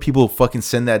ton of people fucking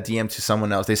send that DM to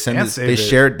someone else. They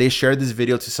shared this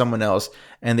video to someone else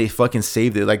and they fucking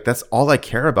saved it. Like that's all I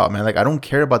care about, man. Like I don't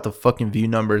care about the fucking view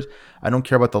numbers. I don't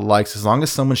care about the likes. As long as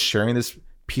someone's sharing this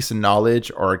piece of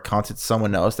knowledge or content to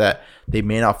someone else that they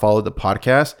may not follow the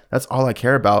podcast, that's all I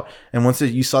care about. And once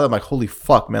you saw that, I'm like, holy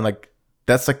fuck, man, like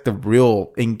that's like the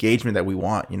real engagement that we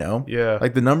want, you know? Yeah.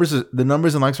 Like the numbers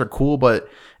and likes are cool, but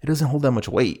it doesn't hold that much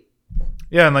weight.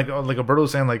 Yeah, and like Alberto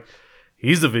was saying, like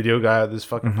he's the video guy of this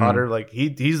fucking Potter. Like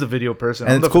he's the video person.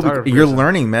 And it's cool. You're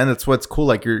learning, man. That's what's cool.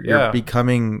 Like you're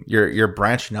becoming, you're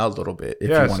branching out a little bit, if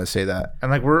you want to say that. And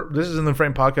like this is in the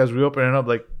Frame podcast. We open it up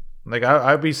like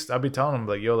I'd be telling them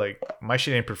like, yo, like my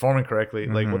shit ain't performing correctly.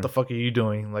 Like what the fuck are you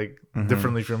doing like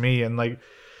differently for me? And like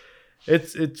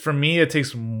it's for me it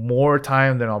takes more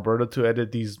time than Alberto to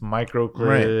edit these micro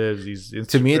clips. Right.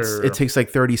 To me it takes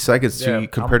like 30 seconds to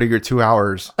compare to your 2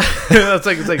 hours. It's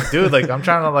like dude, like I'm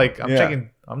trying to like I'm checking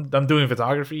I'm doing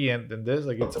photography and this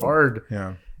like it's hard.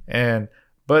 Yeah.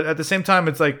 But at the same time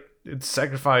it's like it's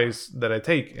sacrifice that I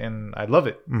take and I love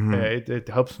it. It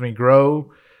helps me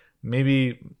grow.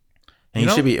 Maybe. And you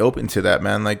should be open to that,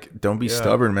 man. Like, don't be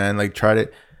stubborn, man. Like, try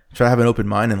to have an open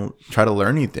mind and try to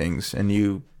learn new things and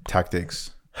new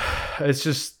tactics. It's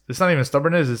not even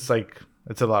stubbornness. It's like,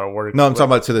 it's a lot of work. No, I'm talking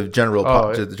about to the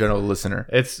general listener.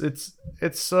 It's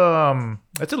a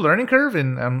learning curve,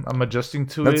 and I'm adjusting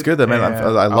to it. That's good, though, man.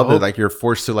 I love it. Like, you're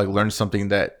forced to like learn something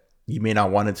that you may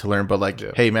not want to learn, but like,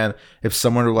 hey, man, if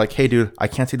someone were like, hey, dude, I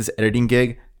can't take this editing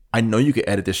gig. I know you can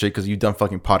edit this shit because you've done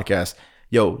fucking podcasts.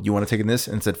 Yo, you want to take in this?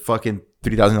 And said fucking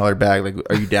 $3,000 bag. Like,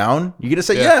 are you down? You're gonna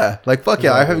say yeah. Like, fuck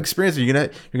yeah, I have experience. You're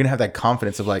gonna have that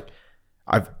confidence of like,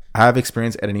 I have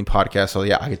experience editing podcasts, so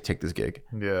yeah, I could take this gig.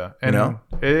 Yeah, and you know?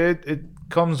 it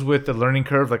comes with the learning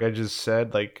curve, like I just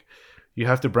said. Like, you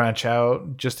have to branch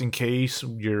out just in case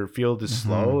your field is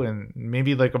slow, and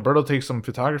maybe like Alberto takes some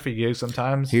photography gigs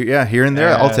sometimes. Here and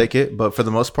there, I'll take it, but for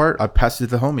the most part, I pass it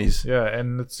to the homies. Yeah,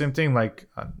 and the same thing, like.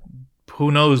 Who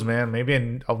knows, man?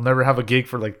 Maybe I'll never have a gig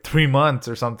for like 3 months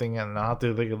or something, and I'll have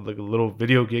to like a little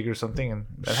video gig or something, and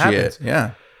that happens.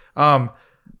 Yeah.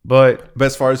 But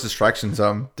as far as distractions,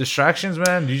 man,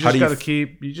 you just gotta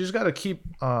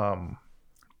keep.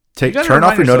 turn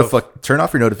off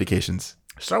your notifications.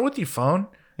 Start with your phone.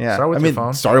 Yeah. Start with your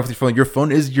phone. Start with your phone. Your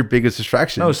phone is your biggest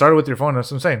distraction. No, start with your phone.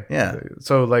 That's what I'm saying. Yeah.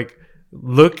 So like,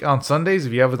 look on Sundays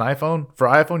if you have an iPhone. For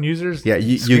iPhone users, Yeah,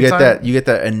 you get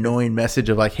that annoying message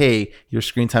of like, hey, your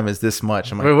screen time is this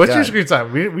much. I'm like, wait, what's God, your screen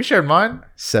time? We shared mine.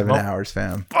 7 hours,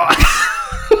 fam.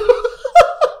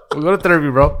 We'll go to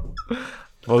therapy, bro.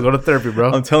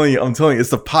 I'm telling you, it's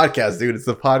the podcast, dude. It's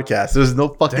the podcast. There's no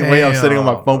fucking way I'm sitting on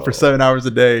my phone for 7 hours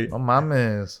a day. Oh, my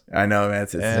man. I know, man.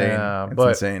 It's insane.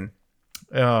 It's insane.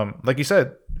 Like you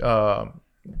said, I'm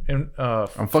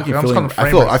fucking feeling.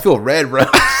 I feel red, bro.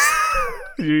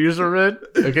 Your ears are red.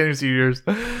 I can't even see your ears.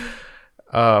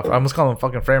 I almost call them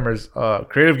fucking framers.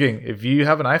 Creative Gang. If you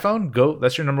have an iPhone, go.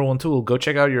 That's your number one tool. Go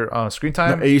check out your screen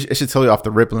time. No, it should tell you off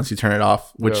the rip unless you turn it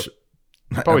off, which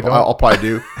I'll probably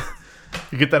do.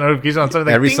 You get that notification on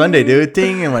Sunday. Every Sunday, dude.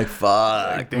 Ding. I'm like,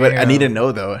 fuck. But I need to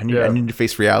know though. I need to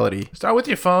face reality. Start with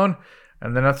your phone,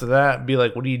 and then after that, be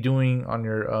like, what are you doing on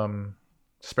your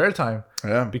spare time?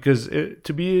 Yeah. Because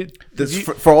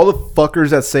for all the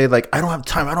fuckers that say like, I don't have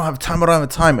time,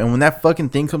 and when that fucking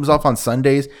thing comes off on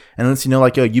Sundays and lets you know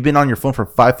like, yo, you've been on your phone for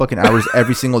 5 fucking hours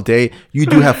every single day, you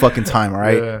do have fucking time, all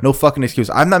right? Yeah. No fucking excuse.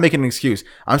 I'm not making an excuse.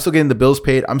 I'm still getting the bills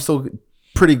paid. I'm still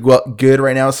pretty good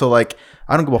right now, so like,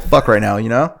 I don't give a fuck right now, you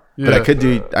know. Yeah. But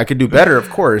I could do better, of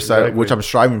course, exactly. Which I'm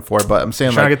striving for. But I'm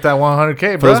saying, trying like, to get that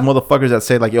 100K, for those motherfuckers that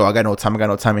say like, yo, I got no time,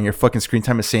 and your fucking screen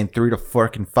time is saying 3 to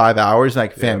fucking 5 hours.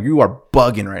 Like, fam, you are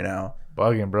bugging right now.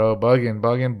 Bugging, bro. Bugging.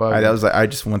 That was like, I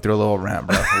just went through a little rant,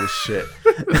 bro. Holy shit.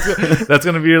 That's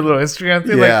gonna be your little Instagram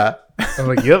thing. Yeah. Like, I'm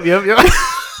like, yep.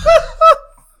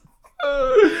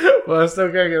 Well, I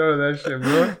still can't get over that shit,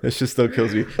 bro. That shit still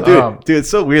kills me, dude. It's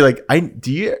so weird. Like,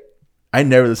 I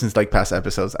never listen to like past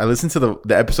episodes. I listen to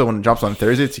the episode when it drops on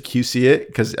Thursday to QC it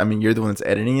because I mean you're the one that's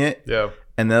editing it. Yeah.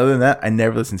 And other than that, I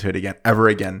never listen to it ever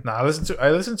again. No, I listen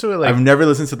to it like I've never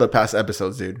listened to the past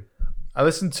episodes, dude. I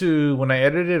listen to when I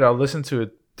edit it. I'll listen to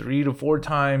it 3 to 4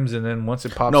 times, and then once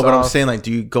it pops. No, but I'm saying like,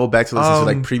 do you go back to listen to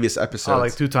like previous episodes?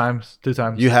 Like 2 times. 2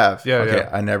 times. You have? Yeah. Okay, yeah.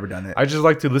 I never done it. I just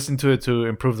like to listen to it to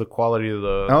improve the quality of the.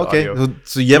 Okay, audio.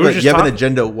 So you have an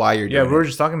agenda why you're doing it. Yeah, we were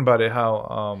just talking about it.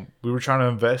 How we were trying to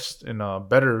invest in a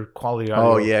better quality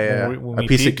audio. Oh yeah. When a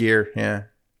piece of gear. Yeah.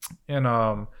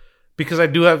 And because I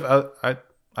do have I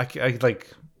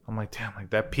like. I'm like, damn,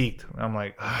 like that peaked. I'm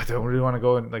like, I don't really want to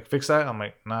go and like fix that. I'm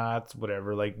like, nah, it's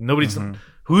whatever. Like nobody's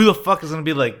who the fuck is gonna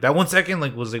be like that 1 second?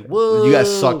 Like was like, whoa, you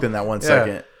guys sucked in that 1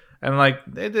 second. And like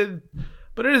they did,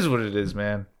 but it is what it is,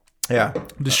 man. Yeah,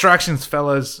 distractions,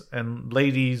 fellas and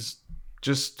ladies.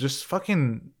 Just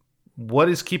fucking. What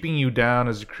is keeping you down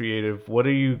as a creative? What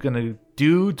are you gonna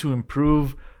do to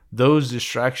improve those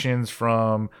distractions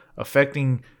from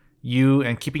affecting you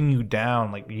and keeping you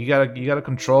down? Like you gotta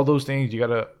control those things. You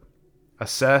gotta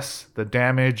assess the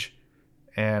damage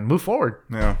and move forward.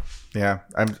 Yeah.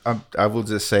 I will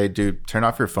just say, dude, turn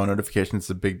off your phone notifications.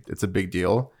 It's a big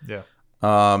deal. Yeah.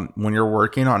 When you're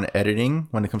working on editing,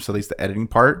 when it comes to at least the editing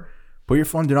part, put your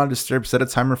phone do not disturb. Set a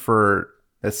timer for,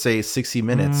 let's say, 60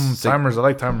 minutes. Timers. I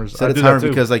like timers. Set a timer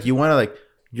because like you want to like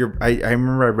I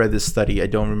remember I read this study. I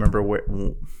don't remember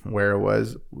where it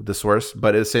was, the source,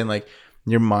 but it's saying like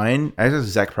your mind, I guess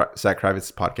Zach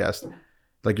Kravitz's podcast,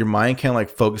 like your mind can like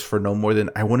focus for no more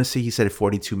than, I want to say he said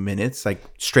 42 minutes, like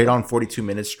straight on 42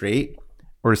 minutes straight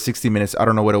or 60 minutes. I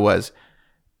don't know what it was.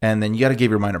 And then you got to give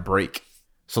your mind a break.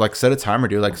 So like set a timer,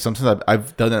 dude. Like sometimes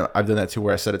I've done that too,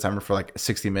 where I set a timer for like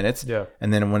 60 minutes. Yeah.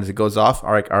 And then when it goes off,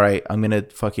 all right, I'm gonna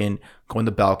fucking go on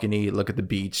the balcony, look at the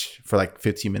beach for like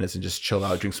 15 minutes and just chill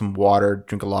out, drink some water,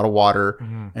 drink a lot of water,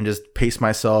 and just pace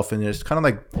myself and just kind of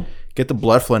like get the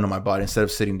blood flowing in my body instead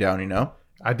of sitting down. You know.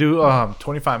 I do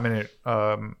 25-minute.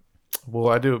 Well,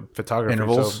 I do photography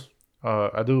intervals.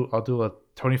 So, I'll do a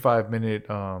 25-minute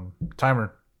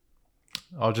timer.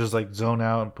 I'll just like zone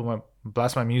out and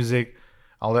blast my music.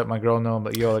 I'll let my girl know.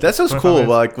 But yo, like, that sounds cool. Minutes.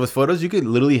 Like with photos, you could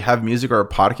literally have music or a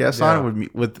podcast on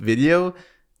with video.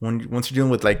 Once you're dealing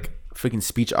with like freaking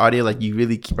speech audio, like you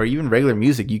really, or even regular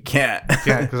music, you can't.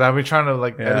 Because I've been trying to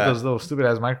like edit those little stupid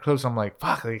ass microclips. I'm like,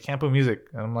 fuck, like, I can't put music,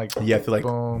 and I'm like, I feel like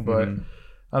boom. But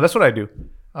that's what I do.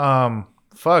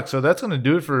 Fuck. So that's gonna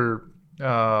do it for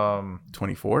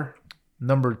 24.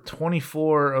 Number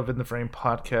 24 of In the Frame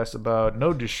podcast about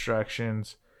no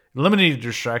distractions. Eliminating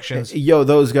distractions. Yo,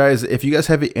 those guys, if you guys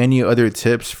have any other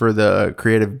tips for the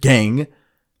creative gang,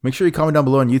 make sure you comment down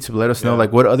below on YouTube. Let us know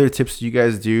like what other tips do you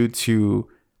guys do to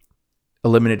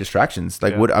eliminate distractions.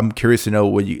 Like what I'm curious to know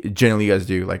what you generally guys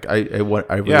do. Like I really want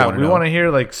to know. We want to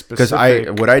hear like specific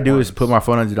because what I do is put my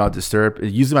phone on do not disturb.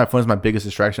 Usually my phone is my biggest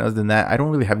distraction. Other than that, I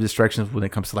don't really have distractions when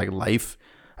it comes to like life.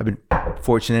 I've been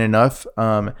fortunate enough.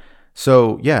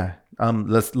 So yeah.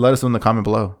 let us know in the comment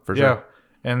below for sure. Yeah.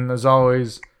 And as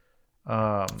always,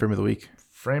 Frame of the week.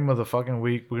 frame of the fucking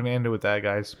week. We're gonna end it with that,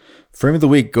 guys. Frame of the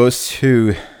week goes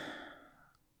to.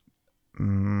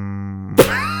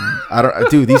 I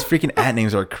don't, dude. These freaking at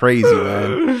names are crazy,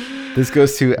 man. This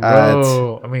goes to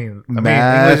Bro, I mean,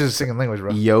 English is a second language,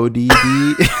 bro. YoDD.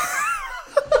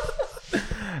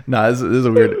 Nah, this is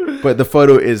a weird. But the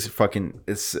photo is fucking.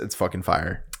 It's fucking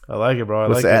fire. I like it, bro.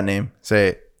 What's the at name? Say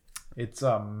it. It's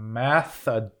a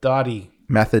Methodati.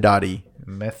 Methodati.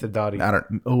 Methodati. I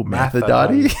don't. Oh,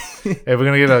 Methodati. If we're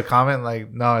gonna get a comment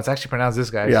like, no, it's actually pronounced this,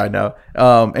 guys. Yeah, I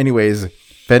know. Anyways,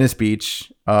 Venice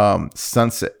Beach.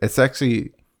 Sunset. It's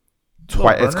actually.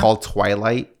 It's called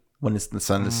twilight when it's the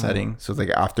sun is setting, so it's like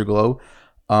afterglow.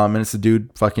 And it's a dude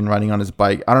fucking riding on his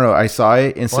bike. I don't know. I saw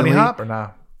it instantly. Bunny hop or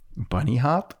nah? Bunny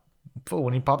hop? Fool,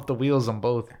 when he popped the wheels on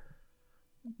both.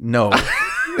 No.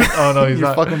 Oh no, he's You're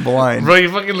not fucking blind, bro. You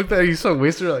fucking looked at it. You so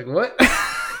wasted. Like what?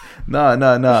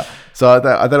 No. So I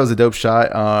thought it was a dope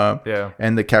shot. Yeah.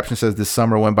 And the caption says, "This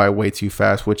summer went by way too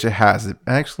fast," which it has.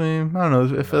 Actually, I don't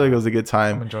know. I feel like it was a good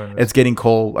time. I'm enjoying this. It's getting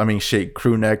cold. I mean, shit,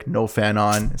 crew neck, no fan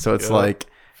on, so it's like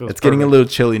Feels it's getting a perfect. little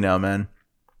chilly now, man.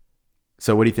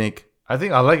 So what do you think? I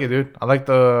think I like it, dude. I like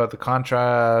the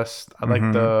contrast. I like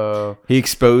the He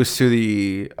exposed to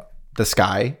the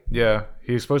sky. yeah.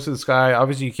 He's exposed to the sky.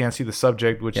 Obviously, you can't see the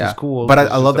subject, which is cool. But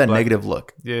It's I just love a that black- negative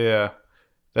look. Yeah,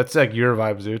 that's like your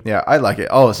vibes, dude. Yeah, I like it.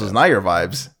 Oh, so it's not your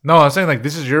vibes, No, I'm saying like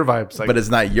this is your vibes. Like, but it's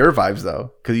not your vibes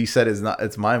though, because you said it's not.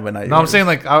 It's mine, but not. no, I'm yours. saying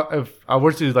like if I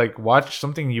were to like watch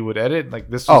something you would edit, like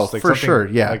this. Oh, Was, like, for something, sure,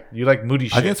 yeah. Like you like moody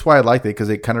shit. I think that's why I liked it because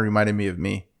it kind of reminded me of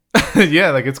me.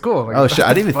 Yeah, like it's cool. Like, Oh shit!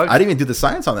 I didn't fuck? even do the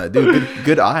science on that, dude.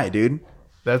 Good eye, dude.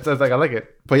 That's like I like it.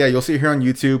 But yeah, you'll see it here on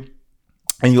YouTube,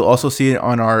 and you'll also see it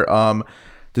on our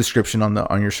description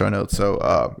on your show notes.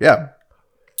 So yeah,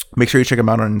 make sure you check them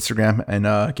out on Instagram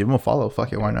and give them a follow.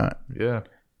 Fuck it, why not? Yeah.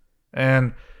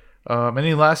 And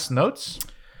any last notes?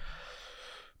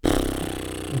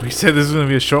 We said this is gonna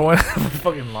be a short one, a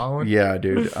fucking long one. Yeah,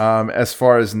 dude. As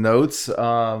far as notes,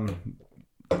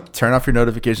 turn off your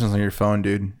notifications on your phone,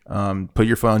 dude. Put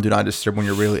your phone on do not disturb when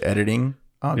you're really editing.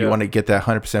 You want to get that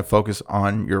 100% focus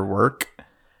on your work,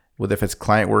 whether if it's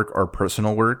client work or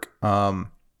personal work.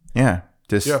 Yeah,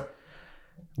 just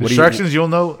Distractions, you'll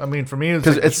know. I mean, for me,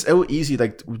 because it's so easy.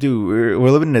 Like, dude,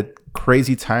 we're living in a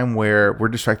crazy time where we're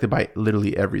distracted by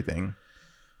literally everything.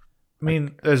 I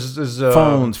mean, there's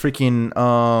Phones, freaking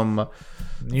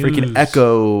freaking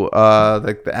Echo,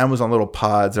 like the Amazon little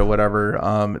pods or whatever.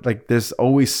 Like there's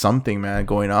always something, man,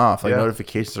 going off. Like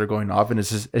notifications are going off, and it's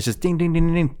just ding ding ding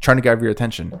ding ding, trying to grab your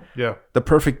attention. Yeah. The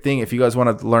perfect thing if you guys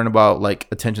want to learn about like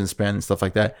attention span and stuff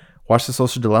like that, watch The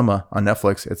Social Dilemma on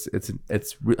Netflix. It's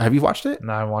have you watched it?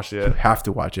 No, I haven't watched it You yet. have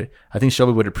to watch it. I think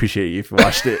Shelby would appreciate you if you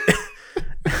watched it.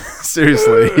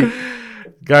 Seriously.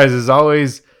 Guys, as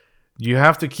always, you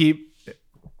have to keep.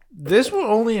 This will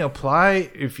only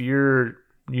apply if you're,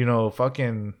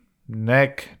 fucking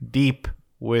neck deep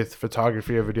with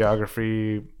photography or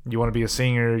videography. You want to be a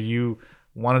singer. You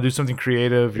want to do something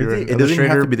creative. You're an It doesn't even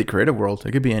have illustrator. to be the creative world.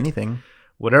 It could be anything.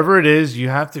 Whatever it is, you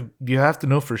have to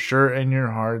know for sure in your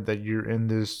heart that you're in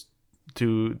this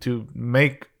to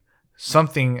make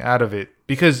something out of it.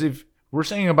 Because if we're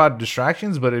saying about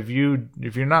distractions, but if you're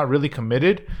not really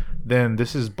committed, then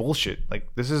this is bullshit. Like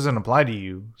this doesn't apply to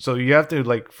you. So you have to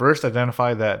like first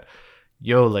identify that,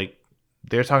 like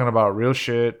they're talking about real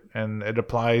shit and it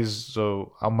applies.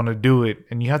 So I'm gonna do it,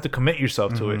 and you have to commit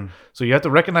yourself to it. So you have to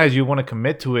recognize you want to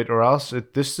commit to it, or else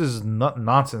this is not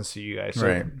nonsense to you guys. So,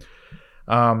 Right.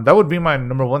 that would be my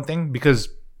number one thing, because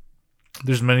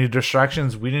there's many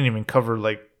distractions. We didn't even cover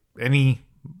like any,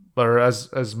 or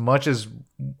as much as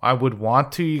I would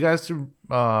want to you guys to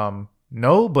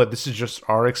know, but this is just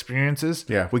our experiences.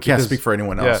 Yeah, we can't speak for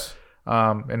anyone else.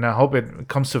 And I hope it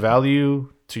comes to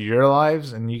value to your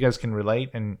lives and you guys can relate,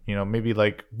 and maybe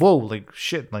like, whoa, like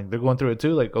shit, like they're going through it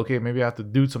too, like okay, maybe I have to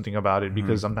do something about it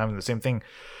because I'm having the same thing.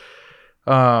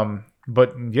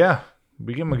 But yeah,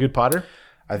 we give him a good Potter.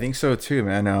 I think so too,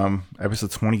 man.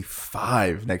 Episode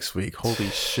 25 next week. Holy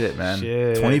shit, man.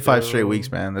 Shit, 25 dude. straight weeks,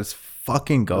 man. Let's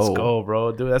fucking go. Let's go,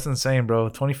 bro. Dude, that's insane, bro.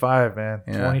 25, man.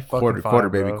 Yeah. 20 fucking quarter,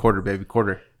 five, baby. bro.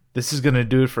 Quarter. This is gonna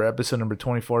do it for episode number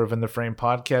 24 of In the Frame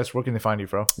podcast. Where can they find you,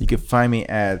 bro? You can find me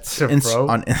at Bro.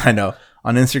 on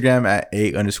Instagram at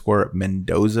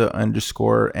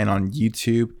 @A_Mendoza_ and on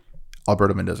YouTube,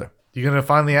 Alberto Mendoza. You gonna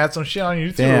finally add some shit on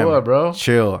YouTube Damn, or what, bro?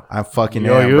 Chill. I'm fucking You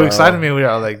bro. excited me. We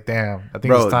are like, damn. I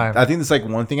think Bro, it's time. I think it's like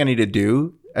one thing I need to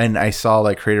do, and I saw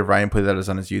like Creative Ryan put that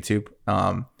on his YouTube.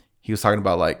 He was talking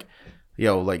about like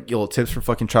tips for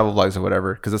fucking travel vlogs or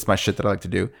whatever, because that's my shit that I like to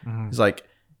do. He's like,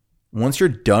 once you're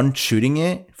done shooting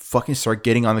it, fucking start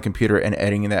getting on the computer and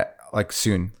editing that like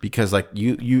soon, because like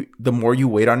you the more you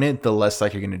wait on it, the less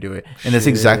like you're gonna do it. And that's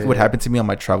exactly what happened to me on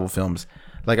my travel films.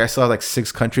 Like I still have like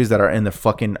 6 countries that are in the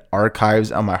fucking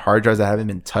archives on my hard drives that haven't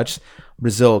been touched.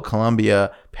 Brazil,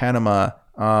 Colombia, Panama,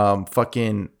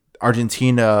 fucking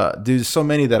Argentina. There's so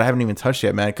many that I haven't even touched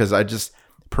yet, man. Cause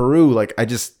Peru, like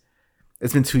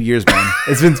it's been 2 years, man.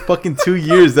 It's been fucking 2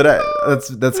 years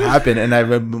that's happened, and I've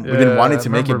been wanting to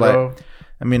make it, but bro.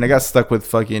 I mean, I got stuck with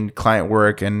fucking client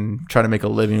work and trying to make a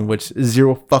living, which is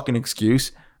zero fucking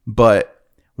excuse. But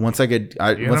once I get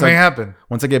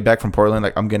back from Portland,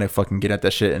 like I'm gonna fucking get at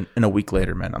that shit, and a week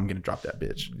later, man, I'm gonna drop that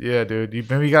bitch. Yeah, dude.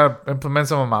 Maybe you gotta implement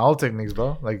some of my old techniques,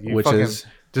 bro. Like you which fucking is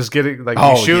just get it, like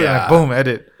you shoot and like, boom,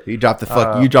 edit. You drop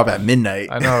you drop at midnight.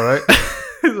 I know, right?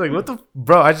 It's like, what the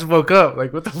bro? I just woke up.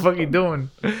 Like, what the fuck are you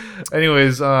doing?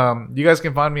 Anyways, you guys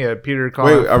can find me at Peter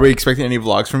Collin. Wait, are we expecting any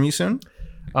vlogs from you soon?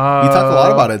 You talk a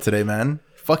lot about it today, man.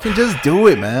 Fucking just do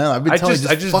it, man. I've been telling you,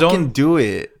 just fucking do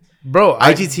it. Bro,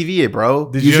 IGTV it,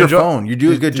 bro. Use your phone. You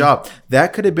do a good job.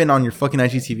 That could have been on your fucking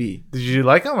IGTV. Did you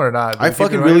like them or not? I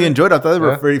fucking really enjoyed it. I thought they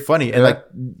were very funny. And like,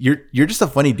 you're just a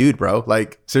funny dude, bro.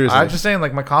 Like, seriously. I'm just saying,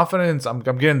 like, my confidence, I'm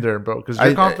getting there, bro. Because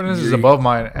your confidence is above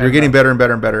mine. You're getting better and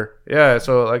better and better. Yeah,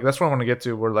 so like that's what I want to get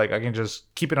to. Where like I can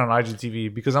just keep it on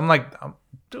IGTV, because I'm like,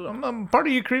 I'm part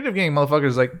of your creative game,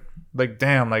 motherfuckers. Like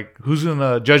damn, like who's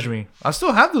gonna judge me? I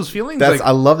still have those feelings.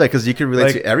 I love that, because you can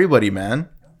relate to everybody, man.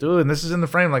 Dude, and this is in the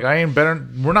frame. Like I ain't better.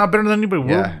 We're not better than anybody.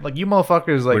 We're like you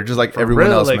motherfuckers. Like we're just like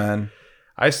everyone else, like, man.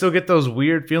 I still get those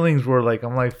weird feelings where like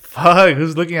I'm like, fuck,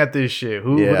 who's looking at this shit?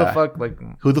 Who the fuck? Like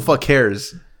who the fuck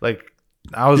cares? Like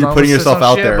I was putting yourself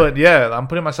out there, but yeah, I'm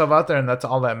putting myself out there, and that's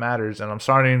all that matters. And I'm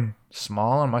starting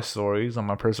small on my stories on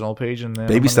my personal page, and then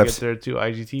baby steps get there to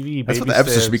IGTV. That's what the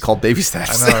episode should be called, baby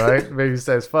steps. I know, right? Baby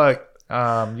steps. Fuck.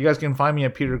 You guys can find me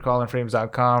at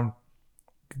petercollinframes.com.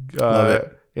 Love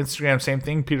it. Instagram, same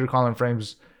thing. Peter Collin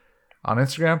Frames on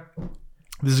Instagram.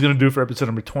 This is gonna do for episode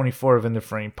number 24 of In the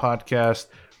Frame Podcast.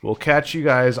 We'll catch you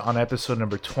guys on episode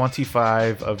number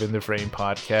 25 of In the Frame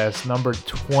Podcast. Number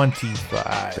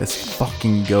 25. Let's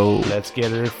fucking go. Let's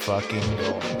get her fucking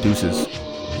going. Deuces.